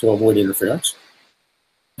to avoid interference,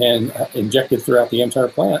 and inject it throughout the entire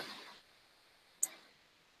plant.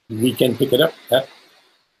 We can pick it up at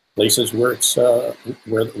places where it's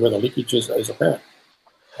where the leakage is apparent.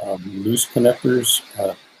 Loose connectors,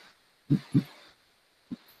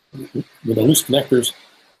 loose connectors.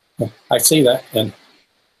 I say that, and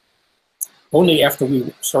only after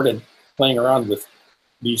we started playing around with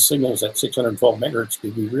these signals at 612 megahertz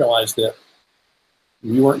did we realize that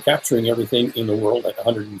we weren't capturing everything in the world at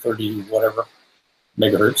 130 whatever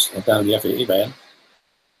megahertz down the FAA band.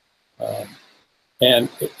 And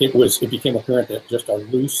it became apparent that just a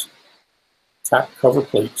loose tap cover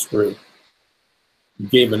plate screw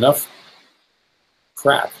gave enough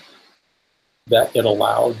crack that it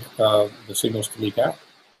allowed the signals to leak out.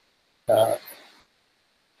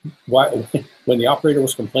 When the operator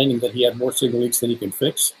was complaining that he had more signal leaks than he can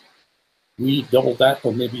fix, we doubled that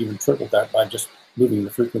or maybe even tripled that by just moving the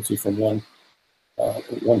frequency from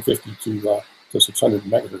 150 to 600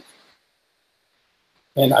 megahertz.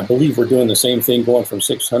 And I believe we're doing the same thing going from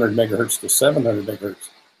 600 megahertz to 700 megahertz.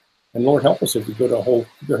 And Lord help us if we go to a whole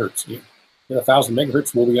gigahertz. At 1,000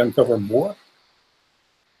 megahertz, will we uncover more?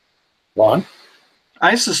 Ron?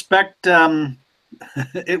 I suspect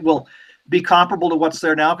it will be comparable to what's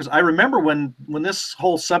there now, because I remember when this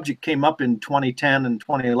whole subject came up in 2010 and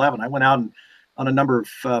 2011, I went out on a number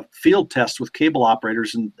of field tests with cable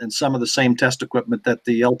operators and some of the same test equipment that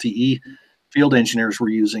the LTE field engineers were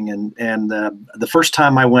using. And the first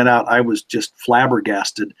time I went out, I was just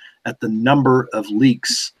flabbergasted at the number of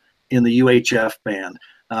leaks in the UHF band.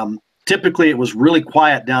 Typically, it was really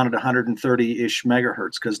quiet down at 130-ish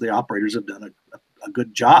megahertz because the operators have done a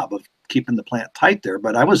good job of keeping the plant tight there.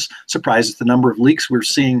 But I was surprised at the number of leaks we're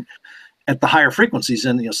seeing at the higher frequencies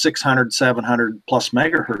in 600, 700 plus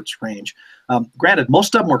megahertz range. Granted,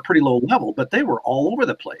 most of them were pretty low level, but they were all over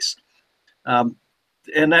the place. And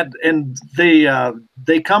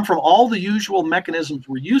they come from all the usual mechanisms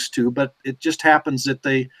we're used to, but it just happens that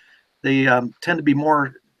they tend to be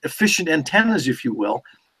more efficient antennas, if you will,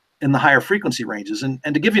 in the higher frequency ranges. And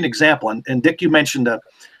to give you an example, and Dick, you mentioned a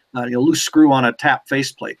loose screw on a tap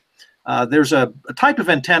faceplate. There's a type of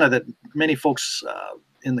antenna that many folks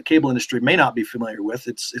in the cable industry may not be familiar with.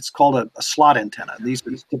 It's called a slot antenna. These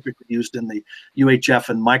are typically used in the UHF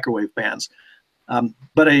and microwave bands.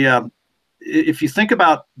 But if you think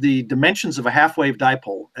about the dimensions of a half-wave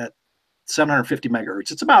dipole at 750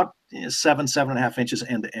 megahertz, it's about 7.5 inches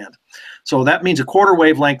end to end. So that means a quarter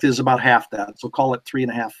wavelength is about half that. So call it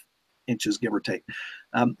 3.5 inches, give or take.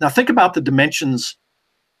 Now think about the dimensions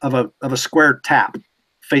of a square tap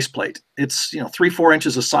faceplate. It's 3-4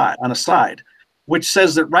 inches on a side, which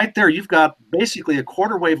says that right there you've got basically a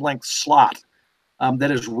quarter wavelength slot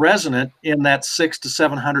that is resonant in that 600 to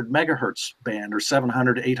 700 megahertz band or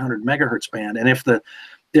 700 to 800 megahertz band. And if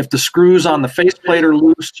the screws on the faceplate are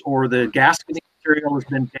loose or the gasketing material has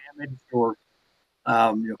been damaged or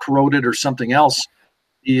corroded or something else,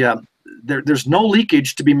 there's no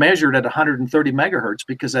leakage to be measured at 130 megahertz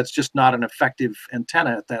because that's just not an effective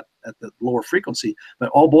antenna at the lower frequency.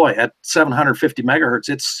 But oh boy, at 750 megahertz,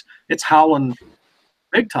 it's howling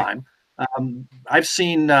big time. I've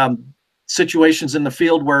seen situations in the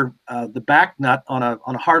field where the back nut on a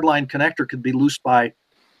hardline connector could be loose by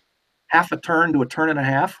half a turn to a turn and a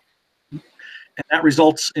half, and that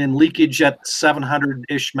results in leakage at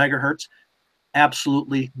 700-ish megahertz.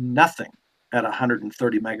 Absolutely nothing at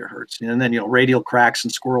 130 megahertz, and then radial cracks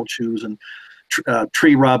and squirrel chews and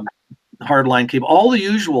tree rub, hardline cable, all the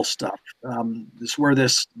usual stuff. Is where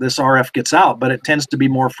this RF gets out, but it tends to be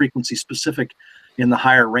more frequency specific in the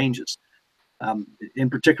higher ranges, in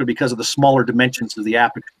particular because of the smaller dimensions of the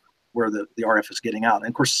aperture where the RF is getting out. And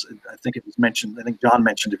of course, I think it was mentioned, I think John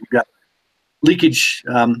mentioned, if you've got leakage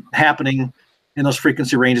happening in those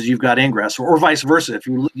frequency ranges, you've got ingress, or vice versa. If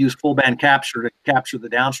you use full band capture to capture the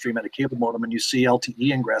downstream at a cable modem and you see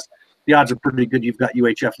LTE ingress, the odds are pretty good you've got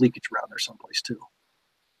UHF leakage around there someplace too.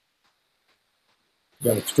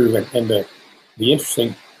 Yeah, that's true. And the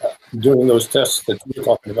interesting, doing those tests that you were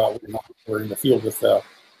talking about, we're in the field with the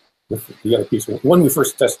other piece. When we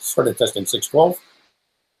first started testing 612,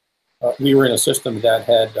 we were in a system that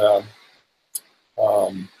had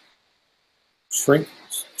shrink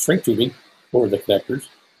tubing over the connectors,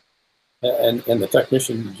 and the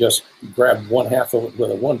technician just grabbed one half of it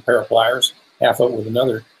with one pair of pliers, half of it with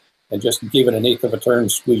another, and just gave it an eighth of a turn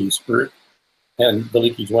squeeze, and the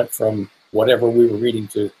leakage went from whatever we were reading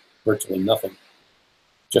to virtually nothing,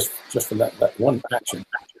 just from that one action.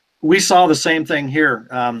 We saw the same thing here.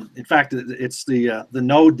 In fact, it's the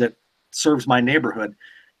node that serves my neighborhood,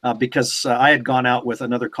 because I had gone out with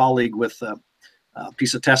another colleague with a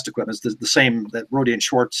piece of test equipment. It's the same, that Rodian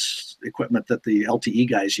Schwartz equipment that the LTE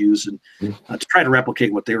guys use, and to try to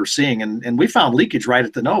replicate what they were seeing. And we found leakage right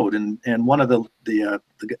at the node. And one of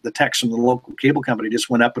the techs from the local cable company just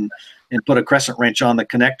went up and put a crescent wrench on the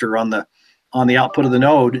connector on the output of the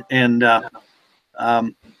node, and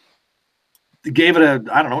gave it a,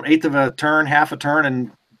 I don't know, eighth of a turn, half a turn,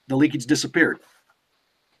 and the leakage disappeared.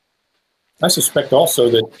 I suspect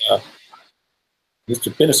also that it's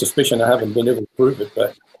been a suspicion. I haven't been able to prove it,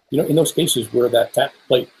 but in those cases where that tap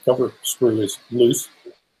plate cover screw is loose,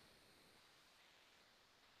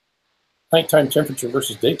 nighttime temperature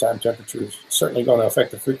versus daytime temperature is certainly going to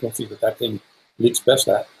affect the frequency that thing leaks best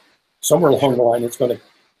at. Somewhere along the line, it's going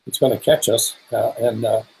to catch us, and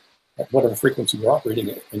at whatever frequency we're operating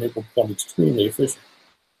at, and it will become extremely efficient.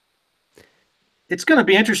 It's going to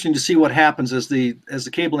be interesting to see what happens as the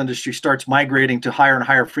cable industry starts migrating to higher and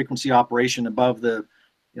higher frequency operation above the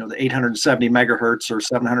 870 megahertz or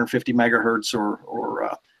 750 megahertz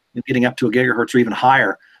or getting up to a gigahertz or even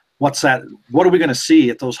higher. What are we going to see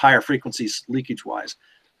at those higher frequencies leakage wise?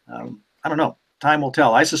 I don't know. Time will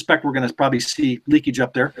tell. I suspect we're going to probably see leakage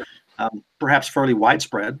up there, perhaps fairly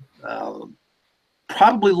widespread,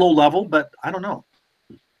 probably low level, but I don't know.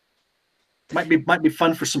 Might be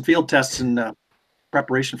fun for some field tests and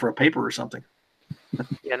preparation for a paper or something.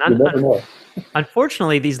 Yeah,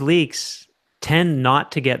 unfortunately, these leaks tend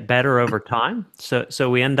not to get better over time. So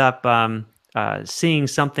we end up seeing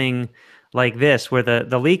something like this, where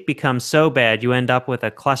the leak becomes so bad, you end up with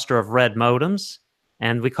a cluster of red modems,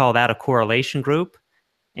 and we call that a correlation group.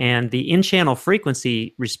 And the in-channel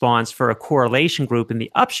frequency response for a correlation group in the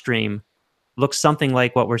upstream looks something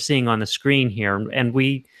like what we're seeing on the screen here. And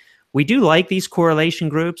we do like these correlation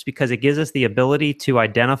groups because it gives us the ability to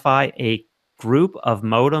identify a group of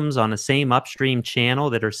modems on the same upstream channel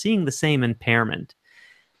that are seeing the same impairment.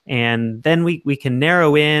 And then we can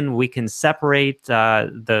narrow in, we can separate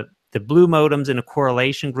the blue modems in a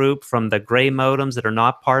correlation group from the gray modems that are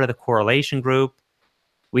not part of the correlation group.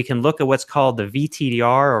 We can look at what's called the VTDR,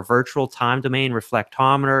 or virtual time domain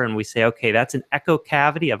reflectometer, and we say, okay, that's an echo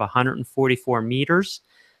cavity of 144 meters.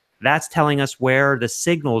 That's telling us where the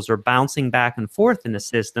signals are bouncing back and forth in the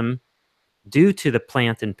system due to the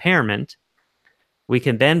plant impairment. We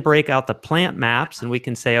can then break out the plant maps, and we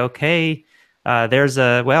can say, okay, there's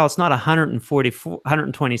it's not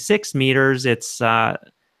 126 meters. It's a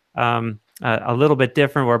little bit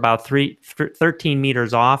different. We're about 13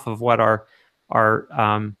 meters off of what our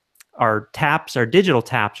taps, our digital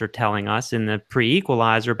taps, are telling us in the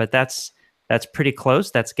pre-equalizer, but that's pretty close.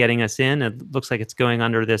 That's getting us in. It looks like it's going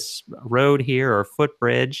under this road here, or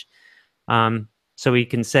footbridge. So we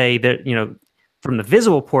can say that, from the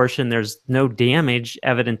visible portion, there's no damage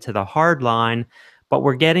evident to the hard line, but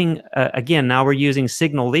we're getting, again, now we're using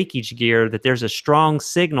signal leakage gear, that there's a strong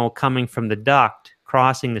signal coming from the duct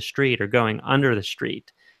crossing the street or going under the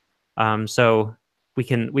street. So we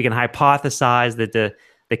can hypothesize that the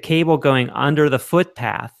cable going under the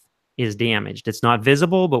footpath is damaged. It's not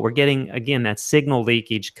visible, but we're getting, again, that signal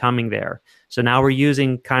leakage coming there. So now we're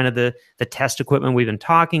using kind of the test equipment we've been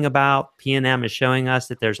talking about. PNM is showing us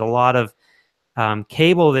that there's a lot of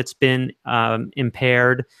cable that's been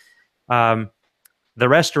impaired. The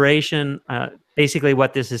restoration, basically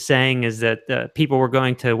what this is saying is that people were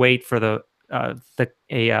going to wait for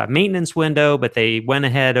a maintenance window, but they went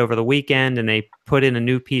ahead over the weekend and they put in a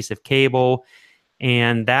new piece of cable,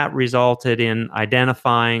 and that resulted in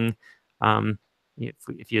identifying,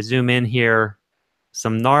 if you zoom in here,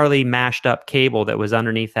 some gnarly mashed up cable that was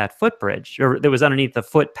underneath that footbridge, or that was underneath the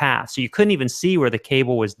footpath. So you couldn't even see where the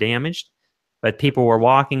cable was damaged, but people were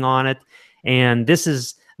walking on it. And this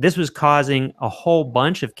was causing a whole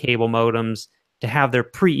bunch of cable modems to have their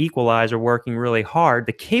pre-equalizer working really hard.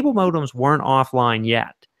 The cable modems weren't offline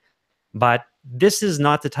yet, but this is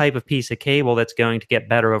not the type of piece of cable that's going to get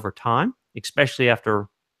better over time, especially after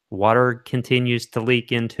water continues to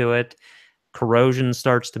leak into it, corrosion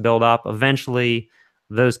starts to build up. Eventually,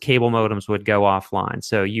 those cable modems would go offline.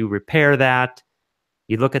 So you repair that,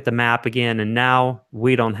 you look at the map again, and now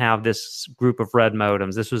we don't have this group of red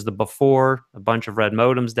modems. This was the before, a bunch of red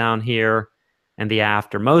modems down here, and the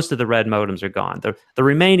after. Most of the red modems are gone. The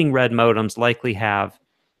remaining red modems likely have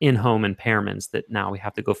in-home impairments that now we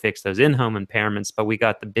have to go fix those in-home impairments, but we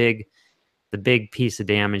got the big the big piece of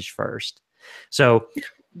damage first. So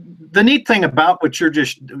the neat thing about what you're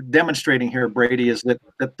just demonstrating here, Brady, is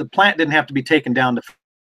that the plant didn't have to be taken down to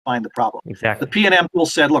find the problem. exactly. The PNM tool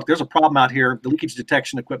said, look, there's a problem out here. The leakage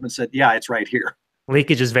detection equipment said, yeah, it's right here.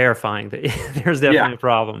 Leakage is verifying that there's definitely a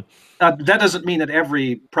problem. That doesn't mean that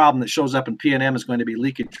every problem that shows up in PNM is going to be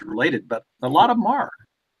leakage related, but a lot of them are.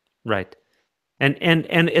 Right. And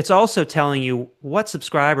it's also telling you what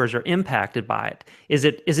subscribers are impacted by it. Is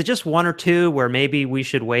it just one or two where maybe we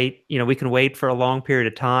should wait, we can wait for a long period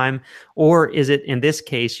of time? Or is it, in this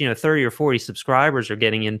case, 30 or 40 subscribers are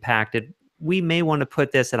getting impacted? We may want to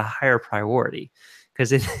put this at a higher priority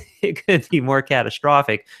because it could be more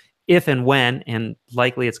catastrophic if and when, and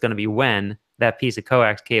likely it's going to be when, that piece of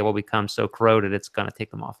coax cable becomes so corroded it's going to take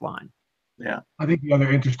them offline. Yeah. I think the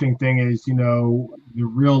other interesting thing is, the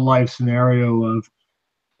real life scenario of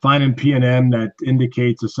finding PNM that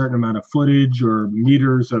indicates a certain amount of footage or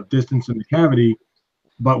meters of distance in the cavity,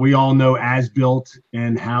 but we all know as built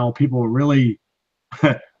and how people really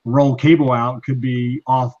roll cable out could be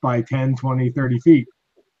off by 10, 20, 30 feet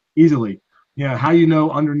easily. How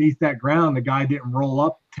underneath that ground the guy didn't roll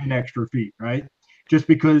up 10 extra feet, right? Just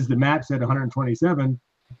because the map said 127,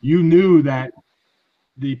 you knew that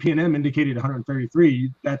the PNM indicated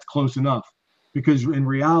 133, that's close enough. Because in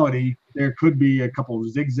reality, there could be a couple of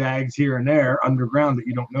zigzags here and there underground that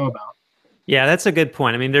you don't know about. Yeah, that's a good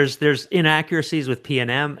point. I mean, there's inaccuracies with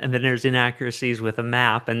PNM, and then there's inaccuracies with a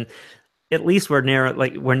map, and at least we're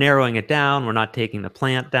narrowing it down. We're not taking the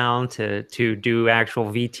plant down to do actual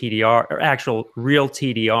VTDR or actual real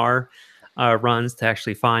TDR runs to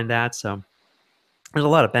actually find that. So there's a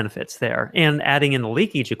lot of benefits there, and adding in the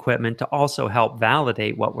leakage equipment to also help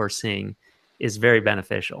validate what we're seeing is very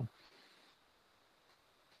beneficial.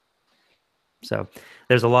 So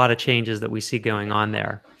there's a lot of changes that we see going on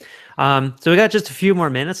there. So we got just a few more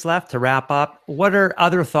minutes left to wrap up. What are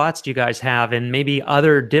other thoughts do you guys have, and maybe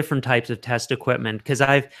other different types of test equipment? Because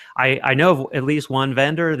I know of at least one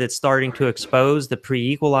vendor that's starting to expose the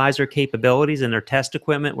pre-equalizer capabilities in their test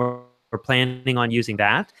equipment. We're planning on using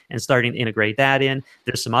that and starting to integrate that in.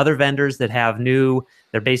 There's some other vendors that have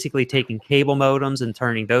they're basically taking cable modems and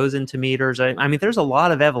turning those into meters. I mean, there's a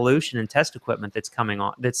lot of evolution in test equipment that's coming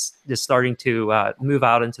on, that's starting to move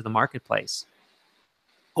out into the marketplace.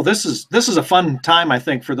 Well, this is a fun time, I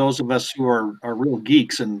think, for those of us who are real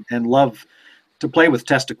geeks and love to play with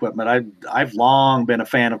test equipment. I've long been a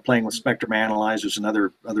fan of playing with spectrum analyzers and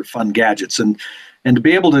other fun gadgets, and to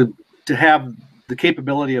be able to have the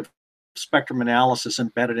capability of spectrum analysis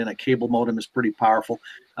embedded in a cable modem is pretty powerful.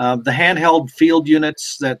 The handheld field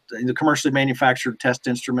units that the commercially manufactured test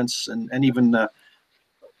instruments and even the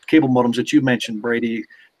cable modems that you mentioned, Brady,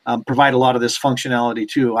 provide a lot of this functionality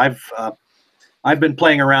too. I've been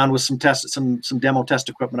playing around with some demo test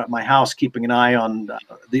equipment at my house, keeping an eye on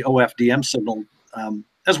the OFDM signal,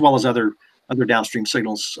 as well as other downstream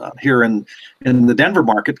signals here in the Denver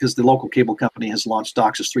market, because the local cable company has launched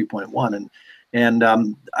DOCSIS 3.1, and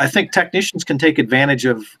I think technicians can take advantage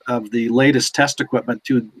of the latest test equipment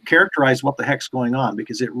to characterize what the heck's going on,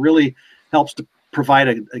 because it really helps to provide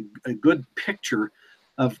a good picture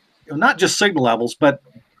of not just signal levels, but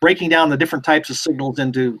breaking down the different types of signals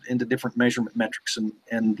into different measurement metrics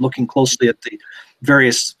and looking closely at the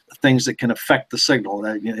various things that can affect the signal.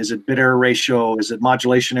 Is it bit error ratio? Is it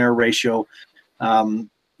modulation error ratio?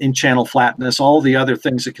 In-channel flatness? All the other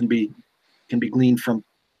things that can be gleaned from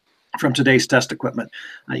today's test equipment.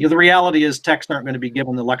 The reality is techs aren't going to be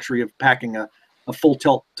given the luxury of packing a full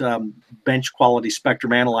tilt bench quality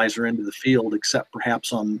spectrum analyzer into the field, except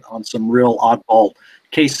perhaps on some real oddball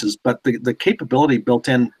cases. But the capability built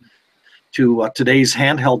in to today's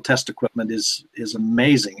handheld test equipment is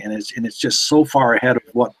amazing, and it's just so far ahead of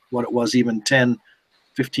what it was even 10,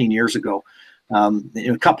 15 years ago.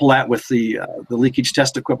 Couple that with the leakage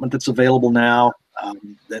test equipment that's available now,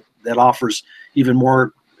 that offers even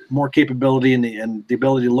more capability and the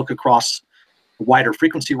ability to look across a wider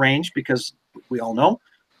frequency range, because we all know,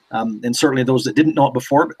 and certainly those that didn't know it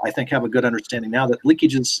before, but I think have a good understanding now, that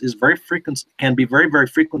leakage is very frequency, can be very, very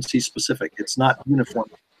frequency specific. It's not uniform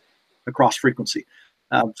across frequency.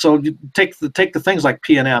 So you take the things like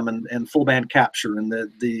PNM and full band capture and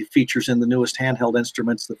the features in the newest handheld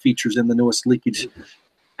instruments, the features in the newest leakage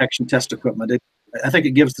detection test equipment. I think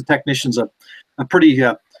it gives the technicians a pretty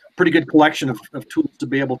good collection of tools to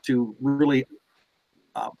be able to really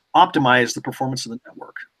optimize the performance of the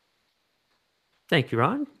network. Thank you,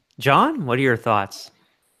 Ron. John, what are your thoughts?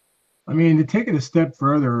 I mean, to take it a step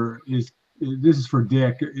further, this is for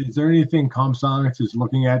Dick. Is there anything ComSonics is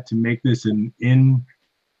looking at to make this an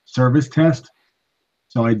in-service test?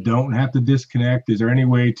 so I don't have to disconnect? Is there any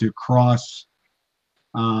way to cross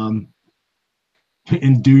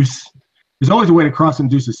induce? There's always a way to cross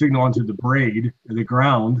induce a signal onto the braid or the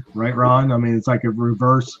ground, right, Ron? I mean, it's like a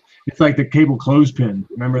reverse. It's like the cable clothespin.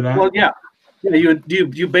 Remember that? Well, yeah. Yeah,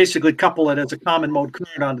 you basically couple it as a common mode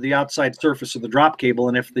current onto the outside surface of the drop cable,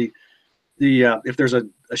 and if if there's a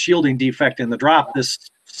shielding defect in the drop, this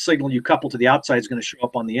signal you couple to the outside is going to show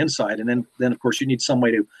up on the inside, and then of course you need some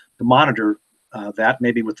way to monitor that,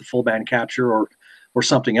 maybe with the full band capture or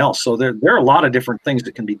something else. So there are a lot of different things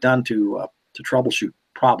that can be done to troubleshoot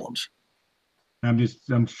problems. I'm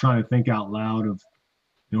trying to think out loud of,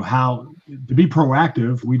 how to be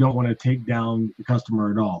proactive. We don't want to take down the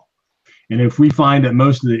customer at all. And if we find that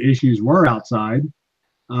most of the issues were outside,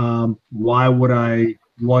 why would I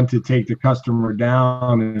want to take the customer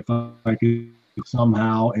down if I could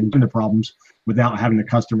somehow end the problems without having the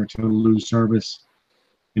customer to lose service?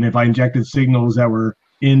 And if I injected signals that were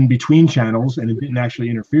in between channels and it didn't actually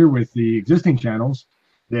interfere with the existing channels,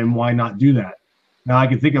 then why not do that? Now I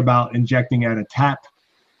can think about injecting at the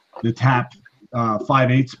tap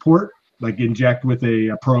 5/8 port, like inject with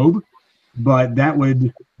a probe, but that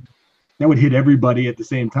would hit everybody at the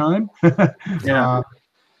same time. Yeah.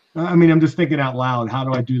 I mean, I'm just thinking out loud. How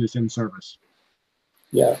do I do this in service?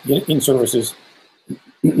 Yeah, in services,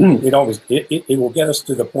 it will get us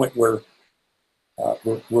to the point where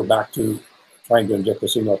we're back to trying to inject the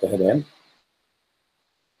signal at the head end.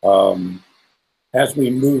 As we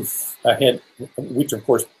move ahead, which of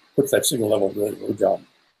course puts that signal level really down,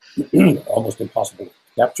 almost impossible to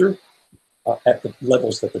capture at the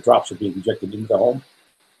levels that the drops are being injected into the home.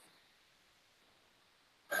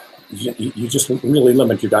 You just really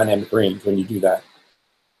limit your dynamic range when you do that.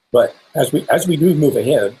 But as we do move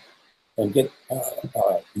ahead and get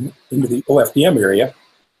into the OFDM area,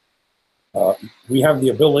 we have the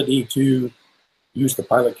ability to use the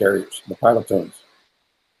pilot carriers, the pilot tones,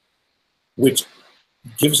 which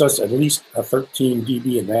gives us at least a 13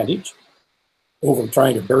 dB advantage over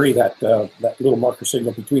trying to bury that little marker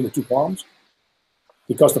signal between the two palms,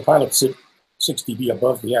 because the pilots sit 6 dB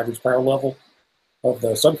above the average power level of the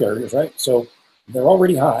subcarriers, right? So they're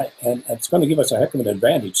already high, and it's going to give us a heck of an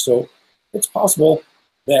advantage. So it's possible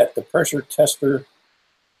that the pressure tester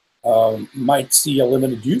might see a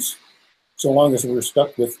limited use, so long as we're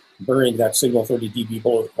stuck with burying that signal 30 dB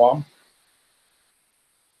below the palm.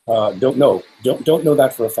 Don't know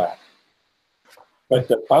that for a fact, but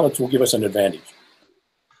the pilots will give us an advantage.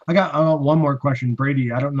 I got one more question,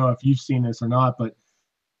 Brady. I don't know if you've seen this or not, but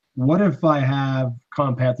what if I have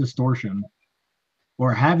compact distortion?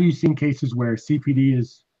 Or have you seen cases where CPD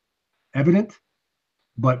is evident,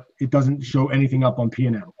 but it doesn't show anything up on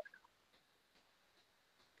PNM?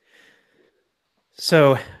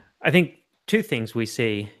 So I think two things we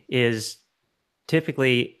see is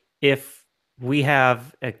typically if we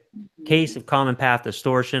have a case of common path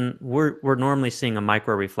distortion, we're normally seeing a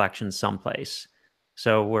micro reflection someplace.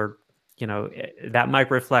 So that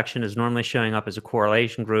micro reflection is normally showing up as a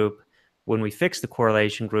correlation group. When we fix the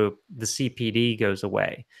correlation group, the CPD goes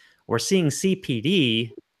away. We're seeing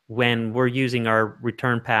CPD when we're using our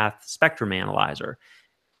return path spectrum analyzer.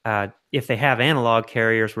 If they have analog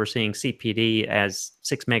carriers, we're seeing CPD as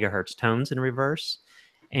 6 megahertz tones in reverse.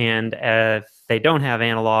 And if they don't have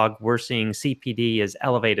analog, we're seeing CPD as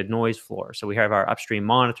elevated noise floor. So we have our upstream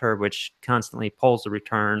monitor, which constantly pulls the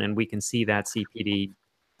return, and we can see that CPD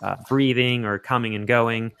breathing or coming and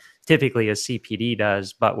going, typically as CPD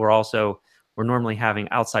does, but we're normally having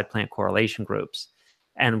outside plant correlation groups.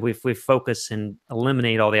 And if we focus and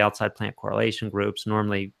eliminate all the outside plant correlation groups,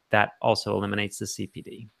 normally that also eliminates the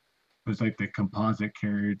CPD. It's like the composite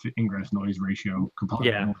carrier to ingress noise ratio.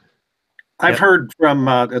 Yeah. I've heard from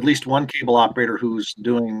at least one cable operator who's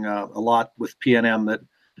doing a lot with PNM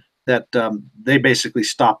that they basically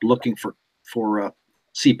stopped looking for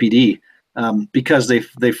CPD. Because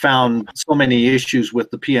they found so many issues with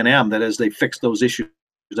the PNM that as they fixed those issues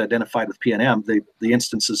identified with PNM, the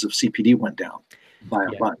instances of CPD went down by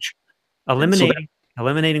a bunch.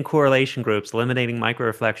 Eliminating correlation groups, eliminating micro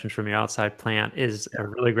reflections from your outside plant is a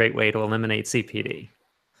really great way to eliminate CPD.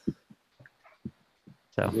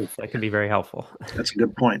 So that can be very helpful. That's a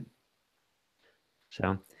good point.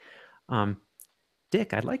 So,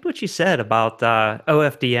 Dick, I liked what you said about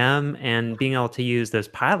OFDM and being able to use those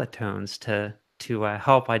pilot tones to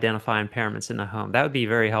help identify impairments in the home. That would be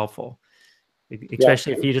very helpful,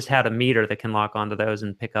 especially if you just had a meter that can lock onto those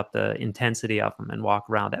and pick up the intensity of them and walk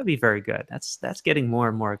around. That would be very good. That's getting more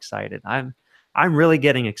and more excited. I'm really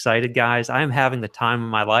getting excited, guys. I'm having the time of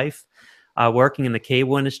my life working in the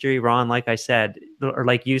cable industry. Ron, like I said, or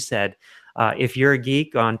like you said, if you're a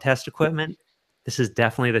geek on test equipment, this is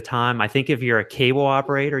definitely the time. I think if you're a cable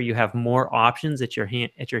operator, you have more options at your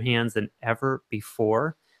hands than ever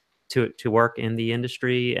before to work in the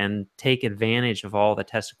industry and take advantage of all the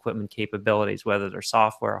test equipment capabilities, whether they're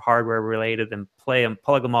software or hardware related, and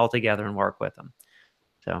plug them all together and work with them.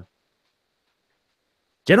 So,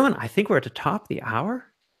 gentlemen, I think we're at the top of the hour.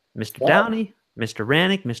 Mr. Downey, Mr.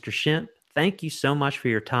 Hranac, Mr. Shimp, thank you so much for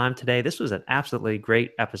your time today. This was an absolutely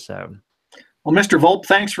great episode. Well, Mr. Volpe,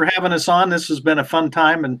 thanks for having us on. This has been a fun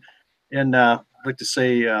time, and I'd like to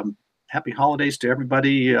say happy holidays to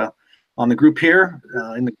everybody on the group here,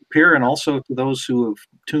 and also to those who have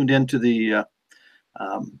tuned into the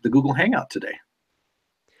Google Hangout today.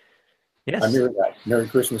 Yes. I'm hearing that. Merry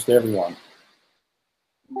Christmas to everyone.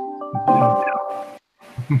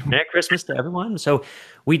 Merry Christmas to everyone. So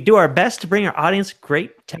we do our best to bring our audience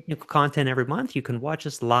great technical content every month. You can watch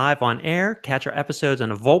us live on air, catch our episodes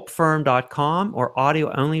on volpefirm.com, or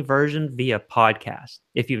audio-only version via podcast.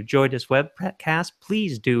 If you've enjoyed this webcast,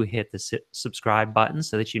 please do hit the subscribe button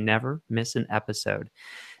so that you never miss an episode.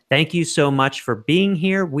 Thank you so much for being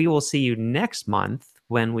here. We will see you next month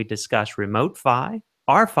when we discuss Remote PHY,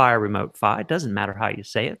 our Fire Remote PHY. Doesn't matter how you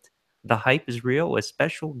say it. The hype is real with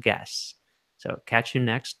special guests. So catch you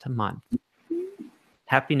next month.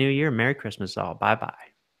 Happy New Year. Merry Christmas all. Bye-bye.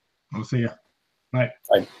 We'll see you. Bye.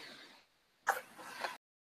 Bye.